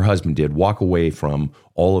 do what your husband did, walk away from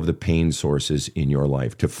all of the pain sources in your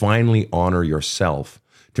life, to finally honor yourself,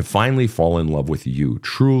 to finally fall in love with you,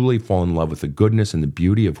 truly fall in love with the goodness and the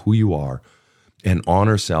beauty of who you are, and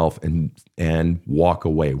honor self and walk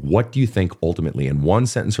away? What do you think ultimately, in one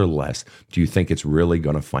sentence or less, do you think it's really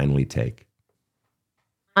going to finally take?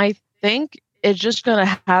 I think it's just going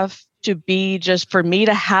to have to be just for me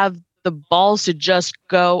to have the balls to just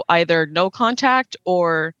go either no contact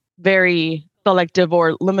or very selective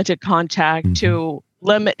or limited contact to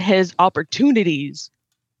limit his opportunities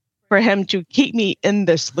for him to keep me in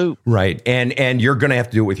this loop. Right. And you're going to have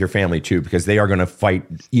to do it with your family too, because they are going to fight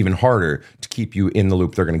even harder to keep you in the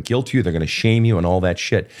loop. They're going to guilt you. They're going to shame you and all that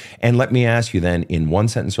shit. And let me ask you then, in one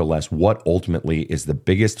sentence or less, what ultimately is the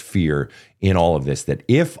biggest fear in all of this? That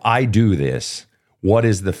if I do this, what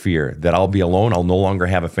is the fear? That I'll be alone? I'll no longer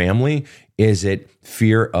have a family? Is it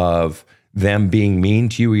fear of them being mean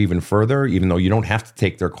to you even further, even though you don't have to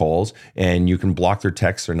take their calls and you can block their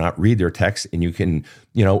texts or not read their texts, and you can,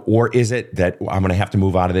 or is it that I'm going to have to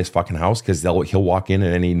move out of this fucking house because he'll walk in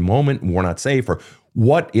at any moment and we're not safe? Or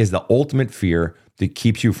what is the ultimate fear that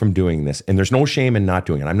keeps you from doing this? And there's no shame in not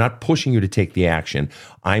doing it. I'm not pushing you to take the action.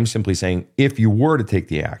 I'm simply saying, if you were to take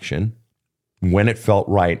the action when it felt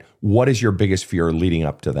right, what is your biggest fear leading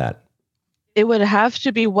up to that? It would have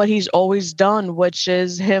to be what he's always done, which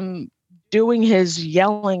is him doing his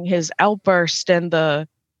yelling, his outburst, and the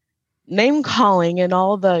name calling, and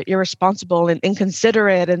all the irresponsible and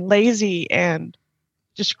inconsiderate and lazy, and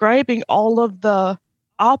describing all of the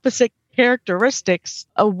opposite characteristics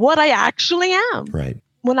of what I actually am. Right.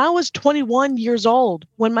 When I was 21 years old,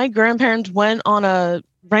 when my grandparents went on a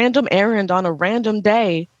random errand on a random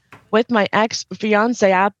day with my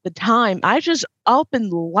ex-fiance at the time, I just up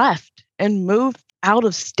and left and moved out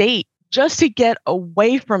of state just to get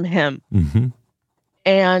away from him. Mm-hmm.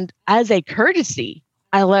 And as a courtesy,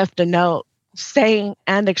 I left a note saying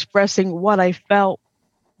and expressing what I felt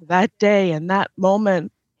that day and that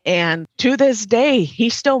moment. And to this day, he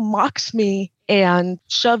still mocks me and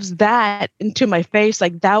shoves that into my face.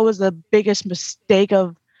 Like, that was the biggest mistake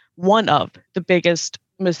of one of the biggest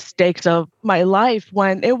mistakes of my life,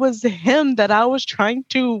 when it was him that I was trying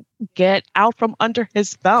to get out from under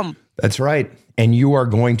his thumb. That's right. And you are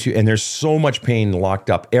going to, and there's so much pain locked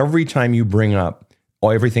up. Every time you bring up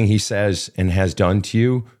everything he says and has done to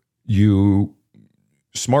you, you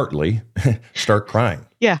smartly start crying.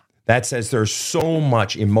 Yeah. That says there's so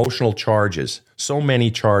much emotional charges, so many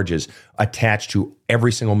charges attached to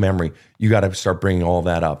every single memory. You got to start bringing all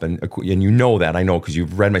that up. And you know that. I know because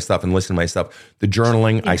you've read my stuff and listened to my stuff. The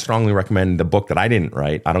journaling, I strongly recommend the book that I didn't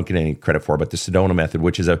write. I don't get any credit for, but the Sedona Method,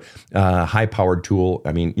 which is a high-powered tool.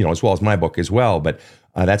 I mean, as well as my book as well, but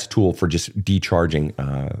that's a tool for just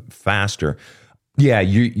decharging faster. Yeah,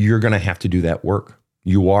 you're going to have to do that work.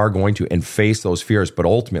 You are going to, and face those fears, but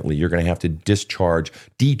ultimately you're going to have to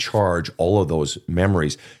decharge all of those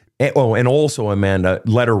memories. Oh, and also, Amanda,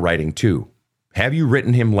 letter writing too. Have you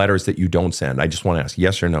written him letters that you don't send? I just want to ask,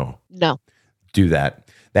 yes or no? No. Do that.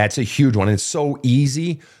 That's a huge one. It's so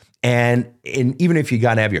easy. And even if you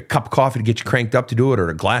got to have your cup of coffee to get you cranked up to do it, or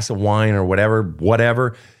a glass of wine or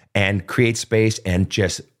whatever, and create space and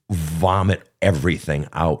just vomit everything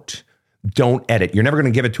out. Don't edit. You're never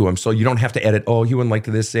going to give it to him, so you don't have to edit. Oh, he wouldn't like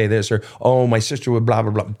to say this, or oh, my sister would blah,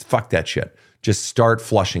 blah, blah. Fuck that shit. Just start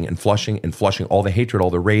flushing and flushing and flushing all the hatred,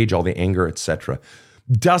 all the rage, all the anger, etc.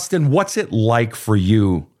 Dustin, what's it like for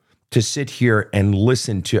you to sit here and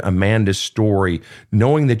listen to Amanda's story,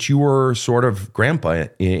 knowing that you were sort of her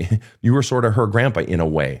grandpa in a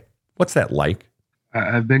way? What's that like?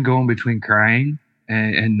 I've been going between crying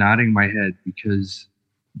and nodding my head, because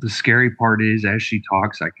the scary part is, as she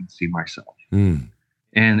talks, I can see myself.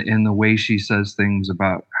 And the way she says things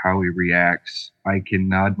about how he reacts, I can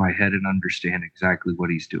nod my head and understand exactly what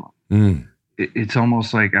he's doing. It's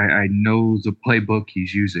almost like I know the playbook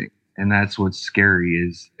he's using. And that's what's scary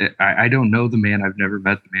is I don't know the man. I've never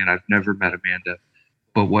met the man. I've never met Amanda.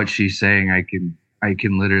 But what she's saying, I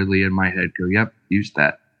can literally in my head go, yep, used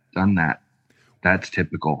that, done that. That's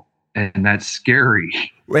typical. And that's scary.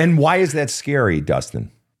 And why is that scary, Dustin?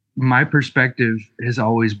 My perspective has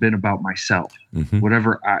always been about myself.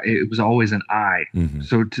 It was always an I.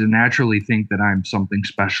 So to naturally think that I'm something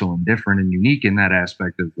special and different and unique in that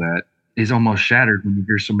aspect of that is almost shattered when you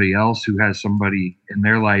hear somebody else who has somebody in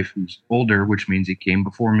their life who's older, which means he came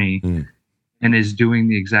before me, and is doing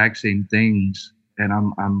the exact same things. And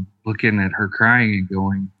I'm looking at her crying and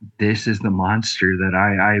going, this is the monster that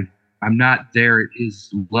I'm not there at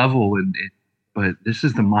his level, but this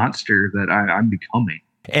is the monster that I'm becoming.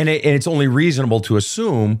 And it's only reasonable to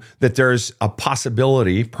assume that there's a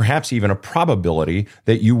possibility, perhaps even a probability,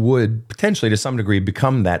 that you would potentially, to some degree,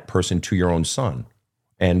 become that person to your own son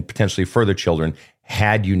and potentially further children,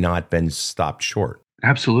 had you not been stopped short.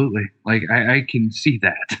 Absolutely. Like, I can see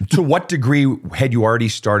that. To what degree had you already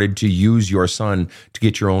started to use your son to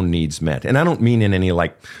get your own needs met? And I don't mean in any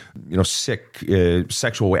sick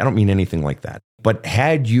sexual way. I don't mean anything like that. But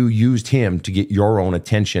had you used him to get your own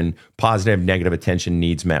attention, positive, negative attention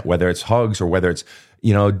needs met, whether it's hugs or whether it's,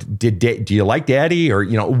 do you like daddy, or,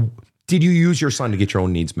 did you use your son to get your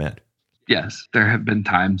own needs met? Yes, there have been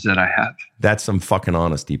times that I have. That's some fucking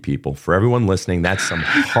honesty, people. For everyone listening, that's some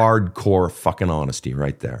hardcore fucking honesty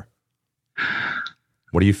right there.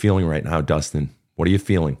 What are you feeling right now, Dustin? What are you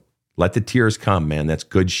feeling? Let the tears come, man. That's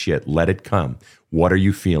good shit. Let it come. What are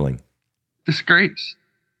you feeling? Disgrace.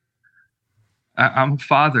 I'm a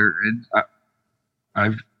father, and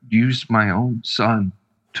I've used my own son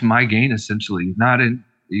to my gain, essentially, not in,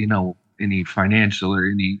 any financial or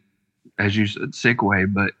any, as you said, sick way,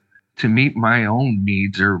 but to meet my own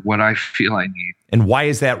needs or what I feel I need. And why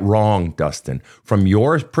is that wrong, Dustin? From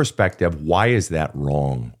your perspective, why is that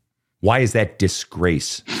wrong? Why is that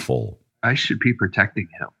disgraceful? I should be protecting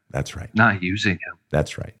him. That's right. Not using him.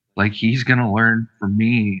 That's right. Like, he's going to learn from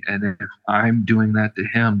me. And if I'm doing that to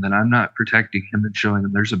him, then I'm not protecting him and showing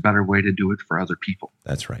him there's a better way to do it for other people.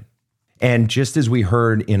 That's right. And just as we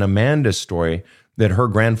heard in Amanda's story, that her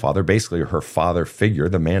grandfather, basically her father figure,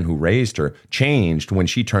 the man who raised her, changed when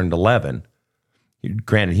she turned 11.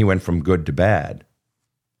 Granted, he went from good to bad.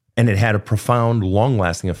 And it had a profound,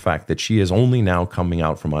 long-lasting effect that she is only now coming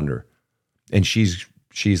out from under. And she's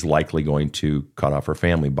likely going to cut off her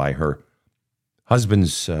family by her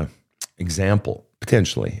husband's example,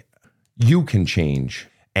 potentially. You can change.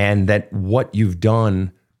 And that what you've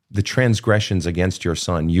done, the transgressions against your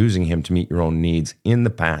son, using him to meet your own needs in the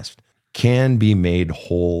past, can be made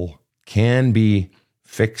whole, can be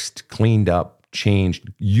fixed, cleaned up,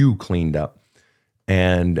 changed, you cleaned up.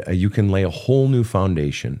 And you can lay a whole new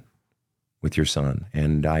foundation with your son.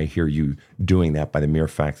 And I hear you doing that by the mere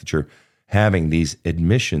fact that you're having these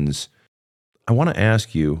admissions. I want to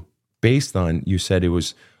ask you, based on, you said it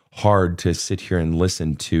was hard to sit here and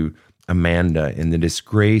listen to Amanda and the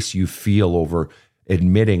disgrace you feel over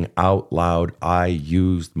admitting out loud, I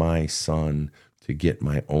used my son to get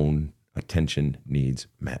my own attention needs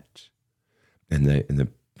met. And the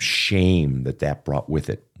shame that brought with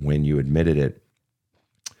it when you admitted it.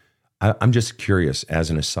 I'm just curious, as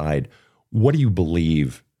an aside, what do you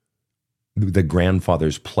believe the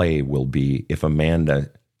grandfather's play will be if Amanda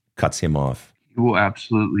cuts him off? He will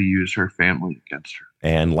absolutely use her family against her.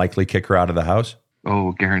 And likely kick her out of the house?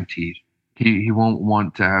 Oh, guaranteed. He won't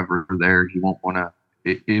want to have her there. He won't want to.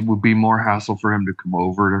 It would be more hassle for him to come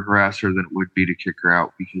over to harass her than it would be to kick her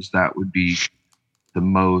out, because that would be the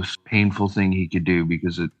most painful thing he could do.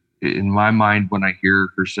 Because in my mind, when I hear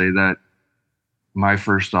her say that, my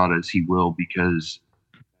first thought is he will, because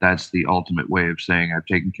that's the ultimate way of saying, I've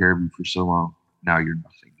taken care of you for so long. Now you're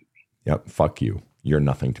nothing to me. Yep. Fuck you. You're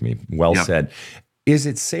nothing to me. Well said. Is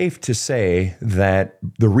it safe to say that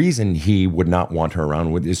the reason he would not want her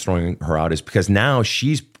around, is throwing her out, is because now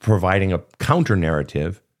she's providing a counter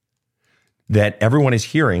narrative that everyone is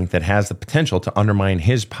hearing that has the potential to undermine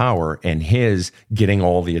his power and his getting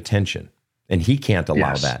all the attention. And he can't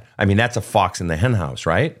allow that. I mean, that's a fox in the hen house,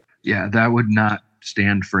 right? Yeah, that would not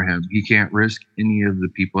stand for him. He can't risk any of the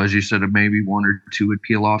people. As you said, maybe one or two would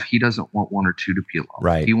peel off. He doesn't want one or two to peel off.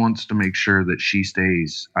 Right. He wants to make sure that she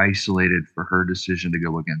stays isolated for her decision to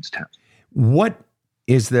go against him. What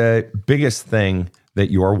is the biggest thing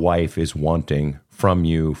that your wife is wanting from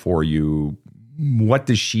you, for you? What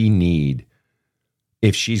does she need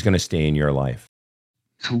if she's going to stay in your life?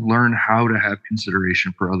 To learn how to have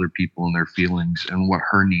consideration for other people and their feelings and what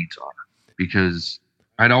her needs are. Because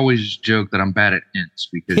I'd always joke that I'm bad at hints,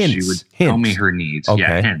 because she would tell me her needs. Okay.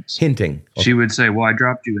 Yeah, hints. Hinting. Okay. She would say, well, I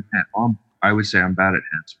dropped you a hint. I would say I'm bad at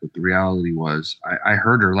hints, but the reality was I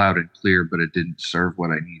heard her loud and clear, but it didn't serve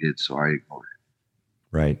what I needed, so I ignored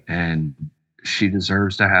it. Right. And she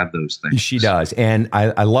deserves to have those things. She does. And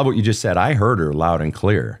I love what you just said. I heard her loud and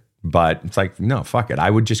clear, but it's like, no, fuck it.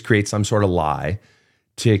 I would just create some sort of lie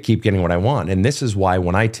to keep getting what I want. And this is why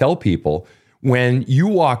when I tell people, when you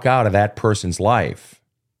walk out of that person's life,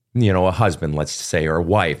 a husband, let's say, or a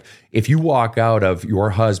wife, if you walk out of your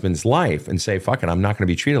husband's life and say, fuck it, I'm not going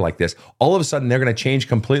to be treated like this, all of a sudden they're going to change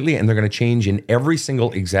completely, and they're going to change in every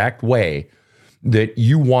single exact way that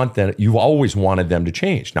you've always wanted them to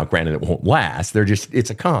change. Now, granted, it won't last. It's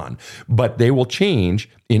a con, but they will change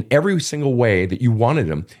in every single way that you wanted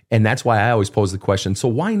them. And that's why I always pose the question, so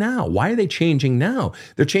why now? Why are they changing now?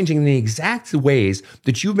 They're changing in the exact ways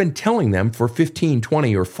that you've been telling them for 15,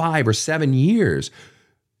 20, or 5 or 7 years.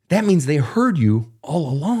 That means they heard you all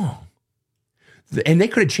along. And they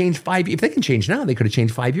could have changed if they can change now, they could have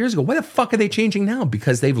changed 5 years ago. Why the fuck are they changing now?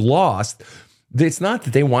 Because they've lost. It's not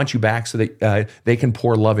that they want you back so that they can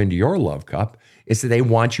pour love into your love cup. It's that they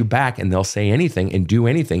want you back, and they'll say anything and do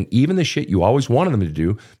anything, even the shit you always wanted them to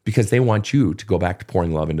do, because they want you to go back to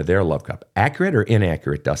pouring love into their love cup. Accurate or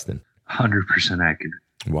inaccurate, Dustin? 100% accurate.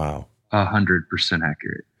 Wow. 100%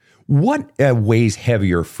 accurate. What weighs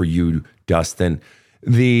heavier for you, Dustin?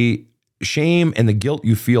 The shame and the guilt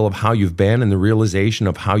you feel of how you've been and the realization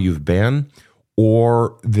of how you've been,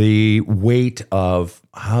 or the weight of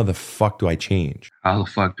how the fuck do I change? How the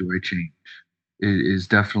fuck do I change? It is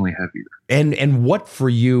definitely heavier. And what for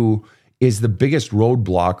you is the biggest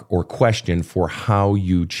roadblock or question for how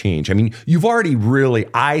you change? I mean, you've already really,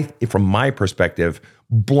 from my perspective,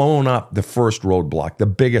 blown up the first roadblock, the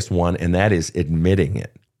biggest one, and that is admitting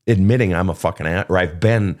it. Admitting I'm a fucking or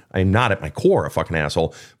I'm not at my core a fucking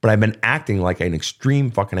asshole, but I've been acting like an extreme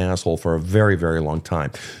fucking asshole for a very, very long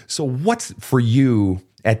time. So what's for you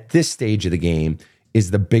at this stage of the game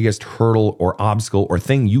is the biggest hurdle or obstacle or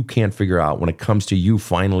thing you can't figure out when it comes to you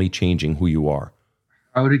finally changing who you are?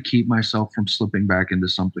 How to keep myself from slipping back into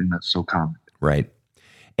something that's so common. Right.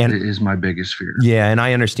 And it is my biggest fear. Yeah, and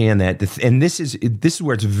I understand that. And this is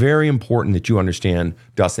where it's very important that you understand,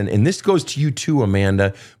 Dustin, and this goes to you too,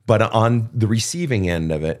 Amanda, but on the receiving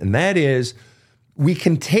end of it. And that is, we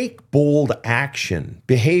can take bold action,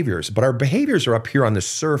 behaviors, but our behaviors are up here on the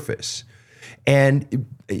surface. And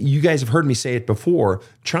you guys have heard me say it before,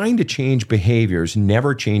 trying to change behaviors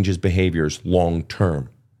never changes behaviors long term.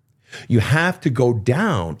 You have to go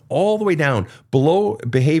down, all the way down. Below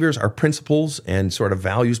behaviors are principles and sort of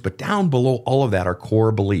values, but down below all of that are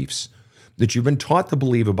core beliefs that you've been taught to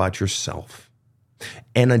believe about yourself.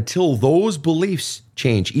 And until those beliefs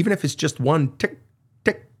change, even if it's just one tick,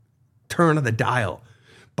 tick, turn of the dial,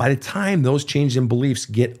 by the time those changes in beliefs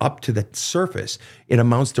get up to the surface, it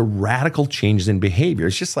amounts to radical changes in behavior.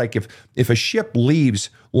 It's just like if a ship leaves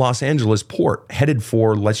Los Angeles port headed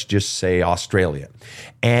for, let's just say, Australia,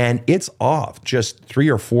 and it's off just 3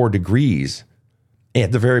 or 4 degrees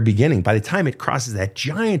at the very beginning, by the time it crosses that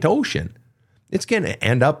giant ocean, it's going to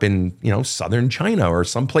end up in, southern China or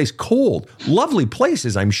someplace cold. Lovely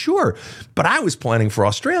places, I'm sure. But I was planning for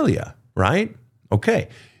Australia, right? Okay.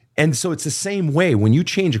 And so it's the same way when you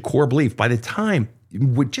change a core belief, by the time,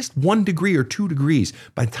 with just 1 degree or 2 degrees,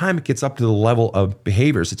 by the time it gets up to the level of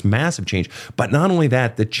behaviors, it's massive change. But not only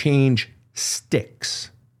that, the change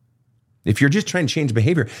sticks. If you're just trying to change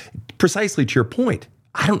behavior, precisely to your point,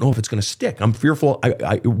 I don't know if it's going to stick. I'm fearful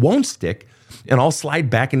it won't stick, and I'll slide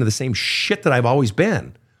back into the same shit that I've always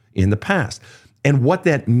been in the past. And what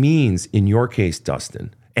that means in your case,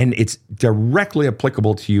 Dustin, and it's directly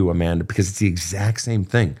applicable to you, Amanda, because it's the exact same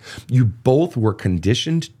thing. You both were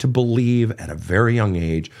conditioned to believe at a very young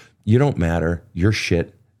age, you don't matter, you're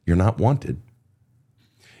shit, you're not wanted.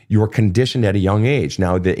 You were conditioned at a young age.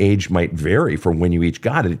 Now, the age might vary for when you each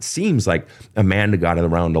got it. It seems like Amanda got it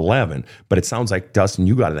around 11, but it sounds like, Dustin,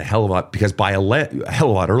 you got it a hell of a lot, because by a hell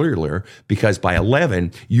of a lot earlier, because by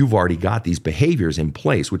 11, you've already got these behaviors in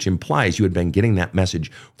place, which implies you had been getting that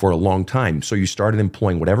message for a long time. So you started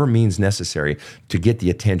employing whatever means necessary to get the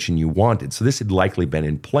attention you wanted. So this had likely been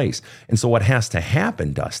in place. And so what has to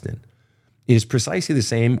happen, Dustin, is precisely the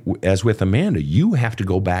same as with Amanda. You have to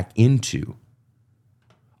go back into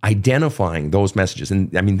identifying those messages.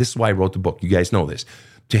 And I mean, this is why I wrote the book. You guys know this.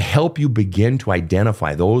 To help you begin to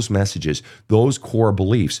identify those messages, those core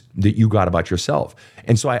beliefs that you got about yourself.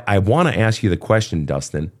 And so I want to ask you the question,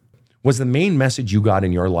 Dustin, was the main message you got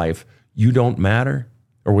in your life, you don't matter?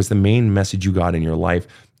 Or was the main message you got in your life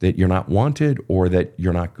that you're not wanted or that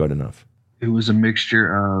you're not good enough? It was a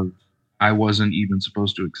mixture of I wasn't even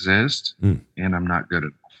supposed to exist and I'm not good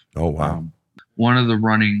enough. Oh, wow. One of the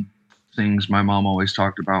running things my mom always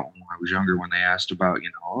talked about when I was younger, when they asked about,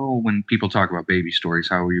 when people talk about baby stories,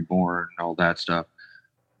 how were you born and all that stuff.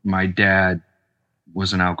 My dad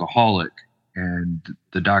was an alcoholic, and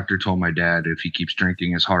the doctor told my dad if he keeps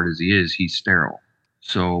drinking as hard as he is, he's sterile.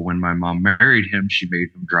 So when my mom married him, she made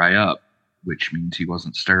him dry up, which means he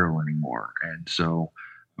wasn't sterile anymore. And so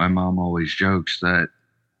my mom always jokes that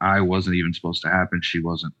I wasn't even supposed to happen. She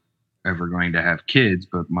wasn't ever going to have kids,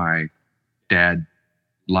 but my dad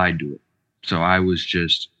lied to it. So I was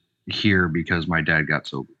just here because my dad got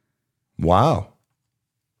sober. Wow.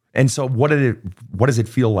 And so what does it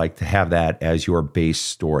feel like to have that as your base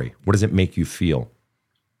story? What does it make you feel?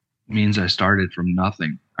 It means I started from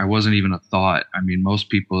nothing. I wasn't even a thought. I mean, most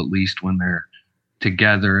people, at least when they're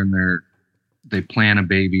together and they plan a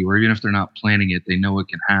baby, or even if they're not planning it, they know it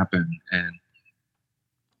can happen. And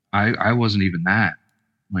I wasn't even that.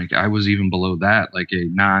 Like, I was even below that, like a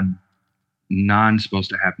non supposed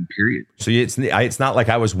to happen, period. So it's not like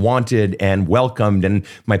I was wanted and welcomed and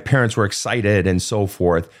my parents were excited and so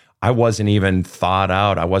forth. I wasn't even thought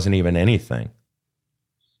out. I wasn't even anything.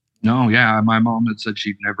 No, yeah. My mom had said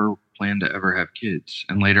she'd never planned to ever have kids.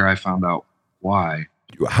 And later I found out why.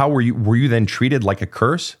 How were you then treated like a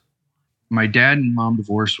curse? My dad and mom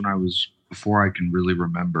divorced before I can really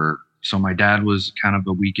remember. So my dad was kind of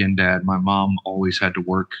a weekend dad. My mom always had to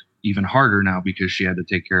work even harder now because she had to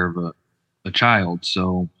take care of a child.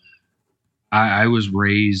 So I was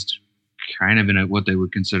raised kind of in what they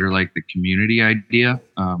would consider like the community idea.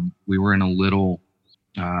 We were in a little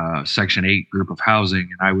Section 8 group of housing,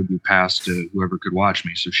 and I would be passed to whoever could watch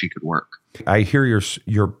me so she could work. I hear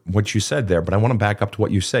your what you said there, but I want to back up to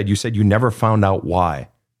what you said. You said you never found out why.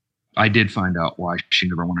 I did find out why she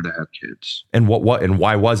never wanted to have kids. And what and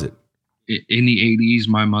why was it? In the 80s,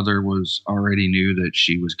 my mother already knew that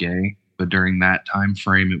she was gay, but during that time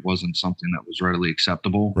frame, it wasn't something that was readily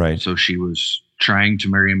acceptable. Right. So she was trying to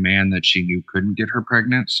marry a man that she knew couldn't get her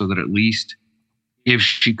pregnant, so that at least if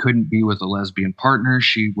she couldn't be with a lesbian partner,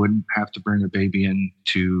 she wouldn't have to bring a baby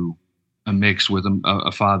into a mix with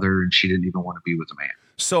a father, and she didn't even want to be with a man.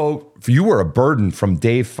 So you were a burden from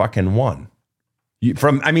day fucking one.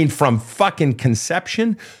 From fucking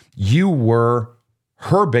conception, you were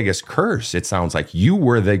her biggest curse. It sounds like you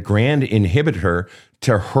were the grand inhibitor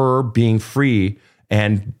to her being free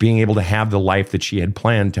and being able to have the life that she had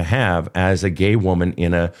planned to have as a gay woman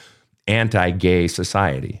in a anti-gay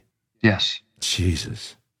society. Yes.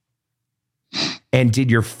 Jesus. And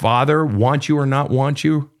did your father want you or not want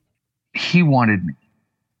you? He wanted me,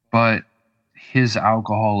 but his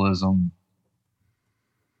alcoholism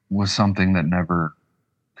was something that never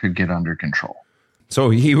could get under control. So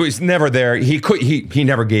he was never there. He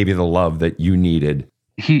never gave you the love that you needed.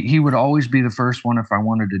 He would always be the first one. If I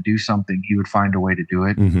wanted to do something, he would find a way to do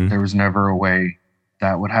it. Mm-hmm. There was never a way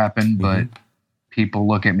that would happen, but people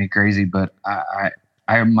look at me crazy. But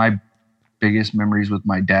I my biggest memories with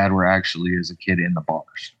my dad were actually as a kid in the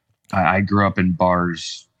bars. I grew up in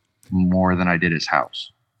bars more than I did his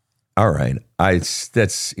house. All right.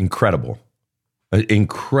 That's incredible. An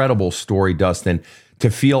incredible story, Dustin, to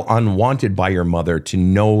feel unwanted by your mother, to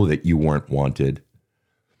know that you weren't wanted,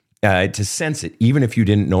 to sense it, even if you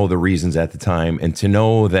didn't know the reasons at the time, and to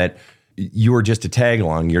know that you were just a tag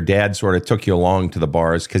along. Your dad sort of took you along to the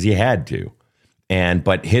bars because he had to.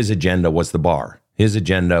 But his agenda was the bar. His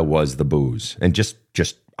agenda was the booze. And just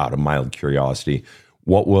out of mild curiosity,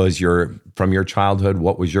 from your childhood,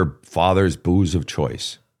 what was your father's booze of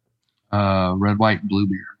choice? Red, white, and blue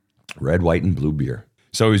beer. Red, white, and blue beer.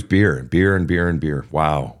 So it was beer and beer.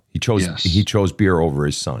 Wow. He chose beer over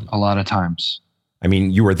his son. A lot of times. I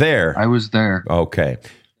mean, you were there. I was there. Okay.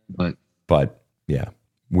 But yeah,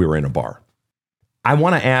 we were in a bar. I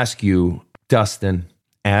want to ask you, Dustin,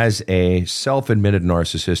 as a self-admitted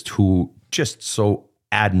narcissist who just so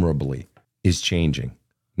admirably is changing,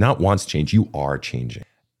 not wants to change, you are changing,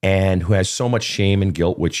 and who has so much shame and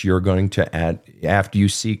guilt, which you're going to add after you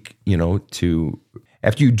seek,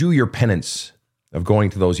 after you do your penance of going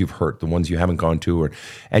to those you've hurt, the ones you haven't gone to, or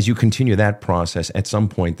as you continue that process, at some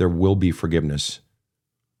point there will be forgiveness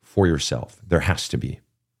for yourself. There has to be.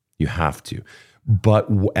 You have to. But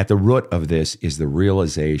at the root of this is the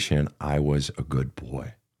realization I was a good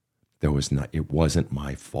boy. It wasn't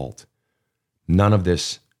my fault. None of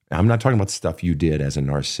this, I'm not talking about stuff you did as a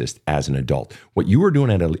narcissist, as an adult. What you were doing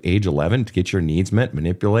at age 11 to get your needs met,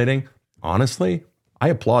 manipulating, honestly, I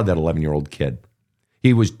applaud that 11-year-old kid.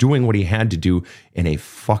 He was doing what he had to do in a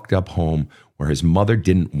fucked up home where his mother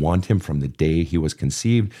didn't want him from the day he was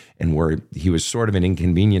conceived, and where he was sort of an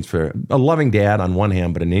inconvenience for a loving dad on one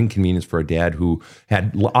hand, but an inconvenience for a dad who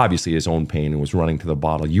had obviously his own pain and was running to the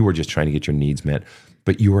bottle. You were just trying to get your needs met,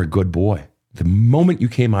 but you were a good boy. The moment you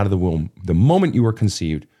came out of the womb, the moment you were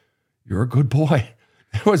conceived, you're a good boy.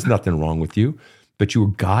 There was nothing wrong with you, but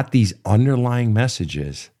you got these underlying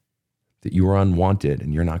messages that you were unwanted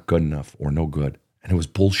and you're not good enough or no good. And it was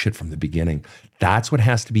bullshit from the beginning. That's what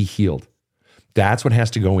has to be healed. That's what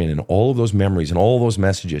has to go in. And all of those memories and all of those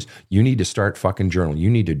messages, you need to start fucking journaling. You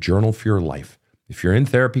need to journal for your life. If you're in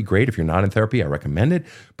therapy, great. If you're not in therapy, I recommend it,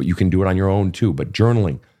 but you can do it on your own too. But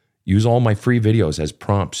journaling, use all my free videos as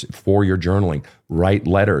prompts for your journaling. Write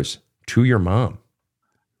letters to your mom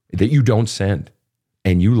that you don't send,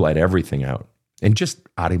 and you let everything out. And just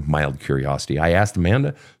out of mild curiosity, I asked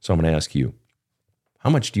Amanda, so I'm going to ask you, how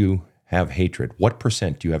much do you have hatred? What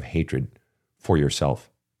 % do you have hatred for yourself?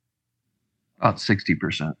 About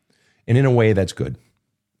 60%. And in a way, that's good.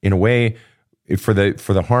 In a way, for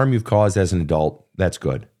the harm you've caused as an adult, that's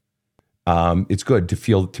good. It's good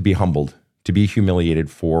to be humbled, to be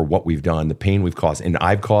humiliated for what we've done, the pain we've caused. And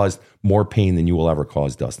I've caused more pain than you will ever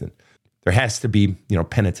cause, Dustin. There has to be,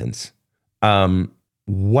 penitence.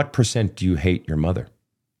 What % do you hate your mother?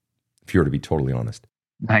 If you were to be totally honest.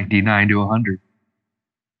 99 to 100.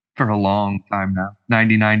 For a long time now.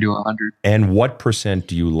 99 to 100. And what %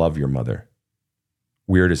 do you love your mother?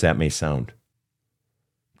 Weird as that may sound.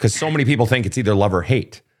 Because so many people think it's either love or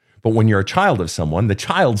hate. But when you're a child of someone, the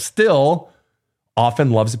child still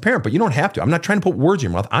often loves the parent. But you don't have to. I'm not trying to put words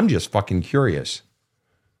in your mouth. I'm just fucking curious.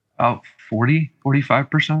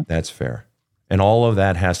 45%. That's fair. And all of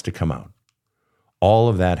that has to come out. All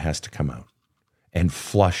of that has to come out. and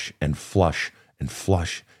flush and flush and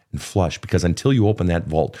flush and flush, because until you open that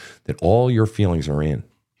vault that all your feelings are in,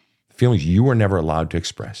 feelings you were never allowed to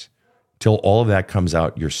express, till all of that comes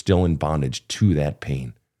out, you're still in bondage to that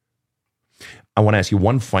pain. I want to ask you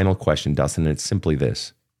one final question, Dustin, and it's simply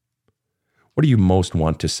this. What do you most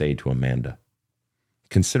want to say to Amanda?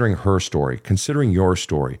 Considering her story, considering your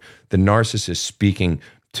story, the narcissist speaking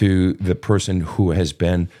to the person who had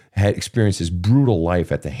experienced this brutal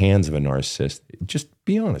life at the hands of a narcissist. Just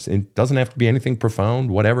be honest. It doesn't have to be anything profound,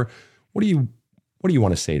 whatever. What do you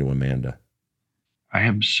want to say to Amanda? I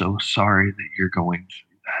am so sorry that you're going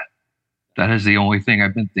through that. That is the only thing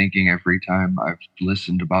I've been thinking every time I've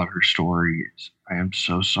listened about her story is I am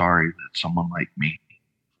so sorry that someone like me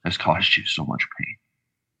has caused you so much pain.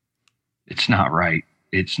 It's not right.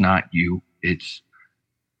 It's not you. It's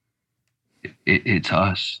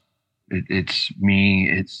us. It's me.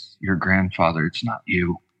 It's your grandfather. It's not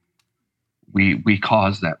you. We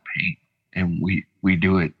cause that pain, and we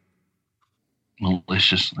do it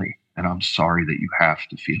maliciously. And I'm sorry that you have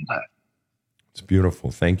to feel that. It's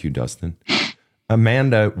beautiful. Thank you, Dustin.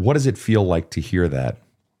 Amanda, what does it feel like to hear that?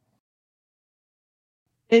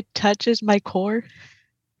 It touches my core.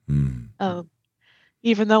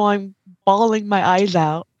 Even though I'm bawling my eyes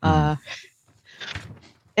out,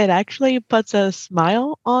 it actually puts a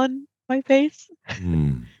smile on my face.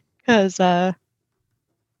 Because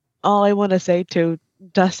all I want to say to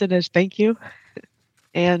Dustin is thank you.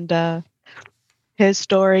 And his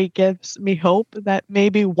story gives me hope that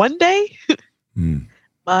maybe one day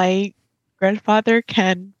my grandfather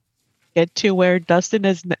can get to where Dustin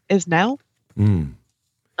is now.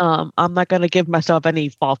 I'm not going to give myself any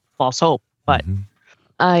false hope, but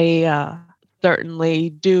I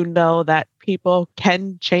certainly do know that people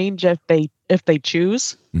can change if they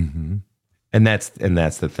choose. And that's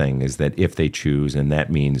the thing, is that if they choose, and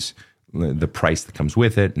that means the price that comes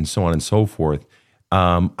with it, and so on and so forth.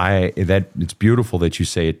 It's beautiful that you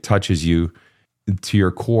say it touches you to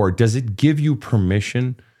your core. Does it give you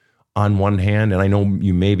permission on one hand? And I know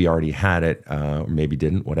you maybe already had it, or maybe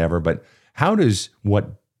didn't, whatever, but how does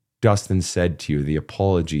what Dustin said to you, the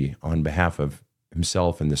apology on behalf of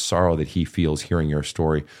himself and the sorrow that he feels hearing your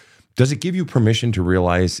story, does it give you permission to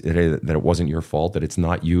realize that it wasn't your fault, that it's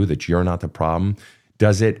not you, that you're not the problem?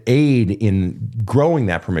 Does it aid in growing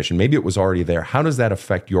that permission? Maybe it was already there. How does that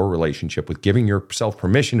affect your relationship with giving yourself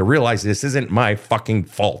permission to realize this isn't my fucking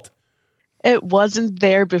fault? It wasn't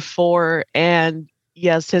there before, and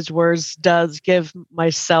yes, his words does give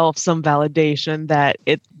myself some validation that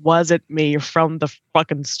it wasn't me from the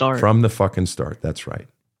fucking start. From the fucking start, that's right.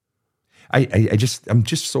 I'm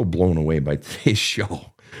just so blown away by today's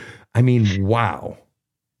show. I mean, wow.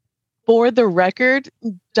 For the record,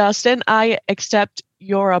 Dustin, I accept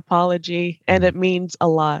your apology, and it means a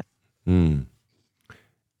lot. And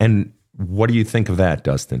what do you think of that,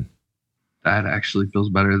 Dustin? That actually feels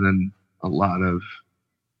better than a lot of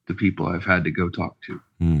the people I've had to go talk to.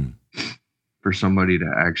 For somebody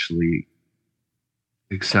to actually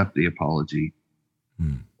accept the apology,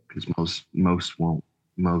 because most won't.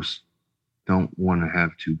 Most don't want to have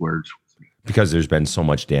two words with me. Because there's been so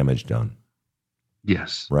much damage done.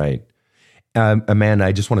 Yes. Right. Amanda,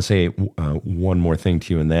 I just want to say one more thing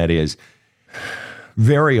to you, and that is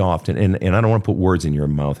very often, and I don't want to put words in your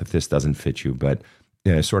mouth if this doesn't fit you, but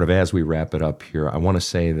sort of as we wrap it up here, I want to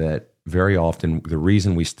say that very often the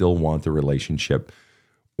reason we still want the relationship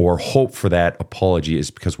or hope for that apology is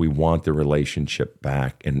because we want the relationship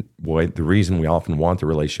back. And boy, the reason we often want the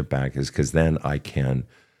relationship back is because then I can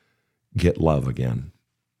get love again.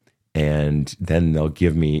 And then they'll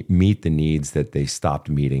meet the needs that they stopped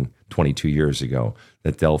meeting 22 years ago,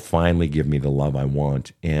 that they'll finally give me the love I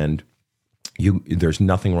want. And there's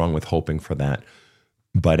nothing wrong with hoping for that.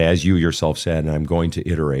 But as you yourself said, and I'm going to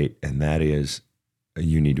iterate, and that is,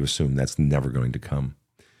 you need to assume that's never going to come.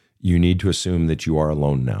 You need to assume that you are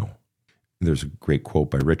alone now. There's a great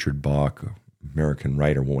quote by Richard Bach, American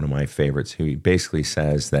writer, one of my favorites, who basically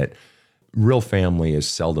says that real family is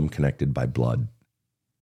seldom connected by blood.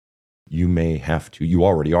 You may have to, you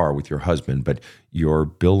already are with your husband, but you're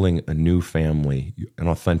building a new family, an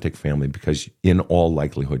authentic family, because in all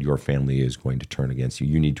likelihood, your family is going to turn against you.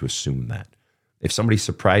 You need to assume that. If somebody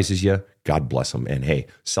surprises you, God bless them. And hey,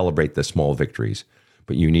 celebrate the small victories.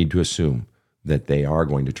 But you need to assume that they are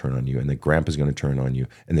going to turn on you, and that grandpa's going to turn on you,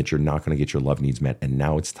 and that you're not going to get your love needs met. And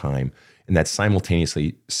now it's time. And that's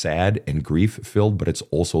simultaneously sad and grief-filled, but it's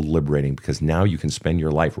also liberating, because now you can spend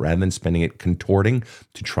your life, rather than spending it contorting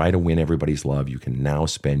to try to win everybody's love, you can now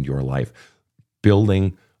spend your life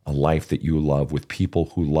building a life that you love with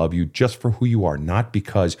people who love you just for who you are, not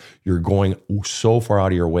because you're going so far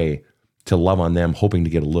out of your way to love on them, hoping to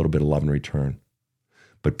get a little bit of love in return.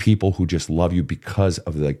 But people who just love you because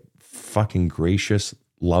of the fucking gracious,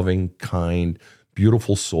 loving, kind,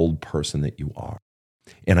 beautiful souled person that you are.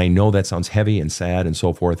 And I know that sounds heavy and sad and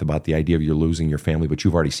so forth about the idea of you losing your family, but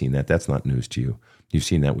you've already seen that. That's not news to you. You've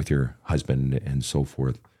seen that with your husband and so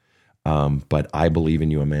forth. But I believe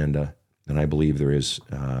in you, Amanda, and I believe there is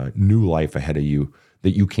new life ahead of you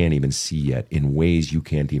that you can't even see yet in ways you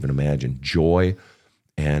can't even imagine. Joy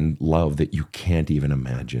and love that you can't even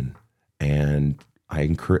imagine. And I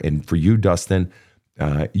encourage, and for you, Dustin,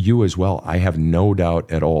 you as well, I have no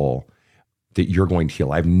doubt at all that you're going to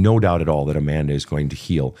heal. I have no doubt at all that Amanda is going to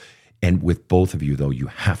heal. And with both of you, though, you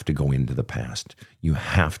have to go into the past. You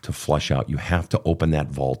have to flush out. You have to open that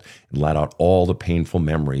vault and let out all the painful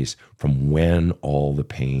memories from when all the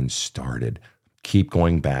pain started. Keep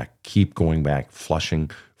going back,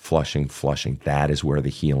 flushing, flushing, flushing. That is where the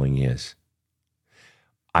healing is.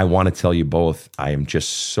 I want to tell you both, I am just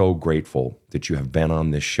so grateful that you have been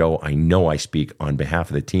on this show. I know I speak on behalf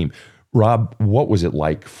of the team. Rob, what was it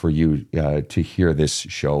like for you to hear this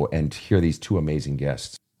show and to hear these two amazing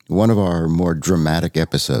guests? One of our more dramatic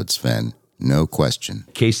episodes, Sven. No question.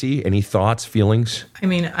 Casey, any thoughts, feelings? I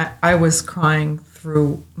mean, I was crying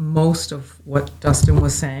through most of what Dustin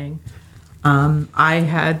was saying.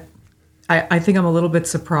 I think I'm a little bit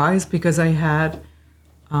surprised because I had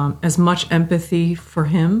as much empathy for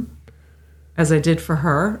him as I did for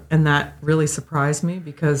her. And that really surprised me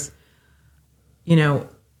because, you know,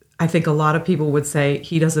 I think a lot of people would say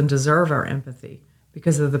he doesn't deserve our empathy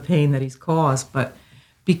because of the pain that he's caused. But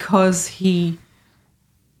because he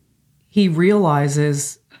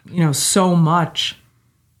realizes, you know, so much,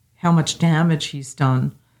 how much damage he's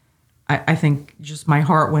done, I think just my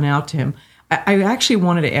heart went out to him. I actually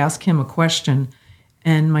wanted to ask him a question.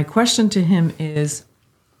 And my question to him is,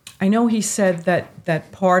 I know he said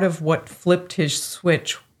that part of what flipped his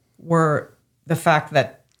switch were the fact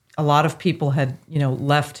that a lot of people had, you know,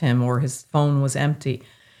 left him or his phone was empty.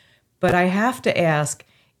 But I have to ask,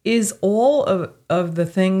 is all of the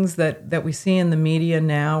things that we see in the media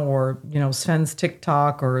now, or, you know, Sven's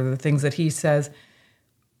TikTok or the things that he says,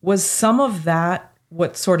 was some of that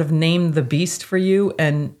what sort of named the beast for you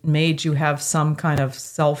and made you have some kind of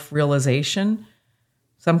self-realization,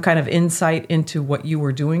 some kind of insight into what you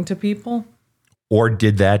were doing to people? Or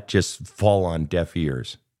did that just fall on deaf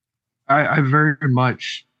ears? I very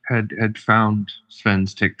much had found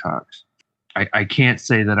Sven's TikToks. I can't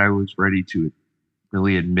say that I was ready to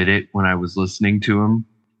really admit it when I was listening to him,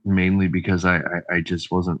 mainly because I just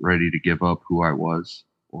wasn't ready to give up who I was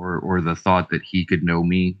or the thought that he could know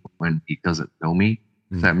me when he doesn't know me,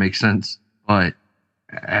 if that makes sense. But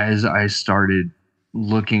as I started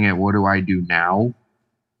looking at what do I do now,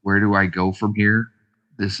 where do I go from here,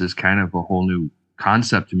 this is kind of a whole new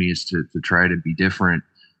concept to me, is to try to be different.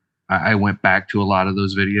 I went back to a lot of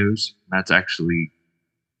those videos. That's actually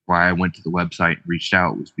why I went to the website and reached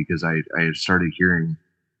out, was because I had started hearing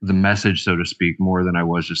the message, so to speak, more than I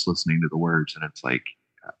was just listening to the words. And it's like,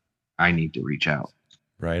 I need to reach out.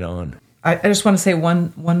 Right on. I just want to say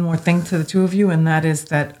one more thing to the two of you, and that is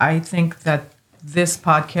that I think that this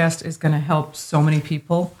podcast is going to help so many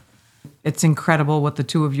people. It's incredible what the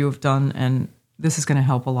two of you have done, and this is going to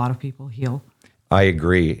help a lot of people heal. I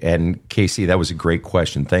agree. And Casey, that was a great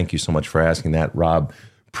question. Thank you so much for asking that. Rob,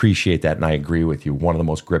 appreciate that. And I agree with you. One of the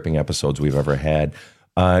most gripping episodes we've ever had.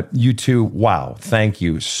 You two, wow. Thank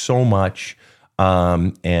you so much.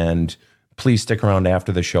 And please stick around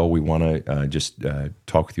after the show. We want to just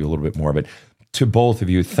talk with you a little bit more. But to both of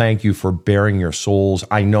you, thank you for bearing your souls.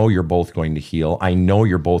 I know you're both going to heal. I know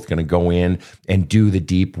you're both going to go in and do the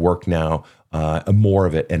deep work now. More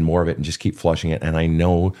of it, and just keep flushing it. And I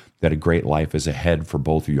know that a great life is ahead for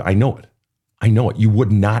both of you. I know it. You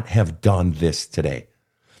would not have done this today.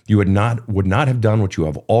 You would not have done what you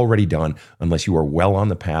have already done unless you were well on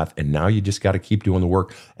the path. And now you just got to keep doing the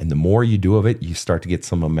work. And the more you do of it, you start to get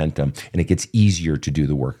some momentum, and it gets easier to do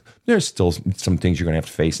the work. There's still some things you're going to have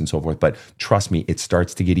to face and so forth, but trust me, it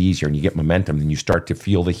starts to get easier, and you get momentum, and you start to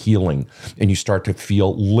feel the healing, and you start to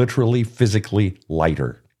feel literally, physically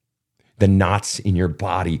lighter. The knots in your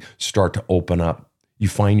body start to open up. You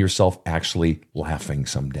find yourself actually laughing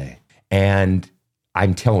someday. And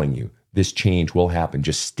I'm telling you, this change will happen.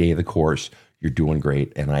 Just stay the course. You're doing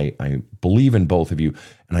great. And I believe in both of you.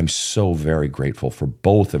 And I'm so very grateful for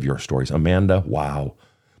both of your stories. Amanda, wow.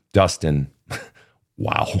 Dustin,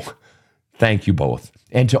 wow. Thank you both.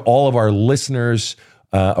 And to all of our listeners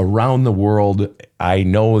around the world, I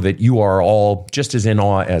know that you are all just as in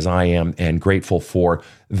awe as I am, and grateful for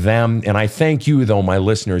them. And I thank you, though, my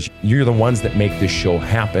listeners. You're the ones that make this show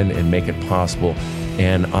happen and make it possible.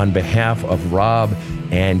 And on behalf of Rob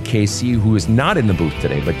and KC, who is not in the booth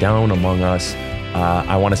today, but down among us,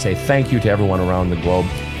 I want to say thank you to everyone around the globe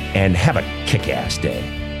and have a kick-ass day.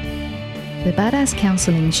 The Badass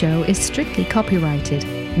Counseling Show is strictly copyrighted.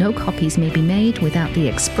 No copies may be made without the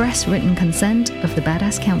express written consent of the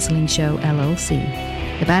Badass Counseling Show, LLC.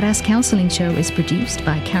 The Badass Counseling Show is produced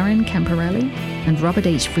by Karen Camparelli and Robert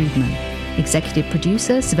H. Friedman. Executive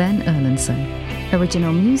producer Sven Erlandson.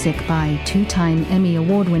 Original music by two-time Emmy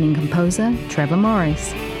Award-winning composer Trevor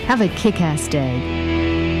Morris. Have a kick-ass day.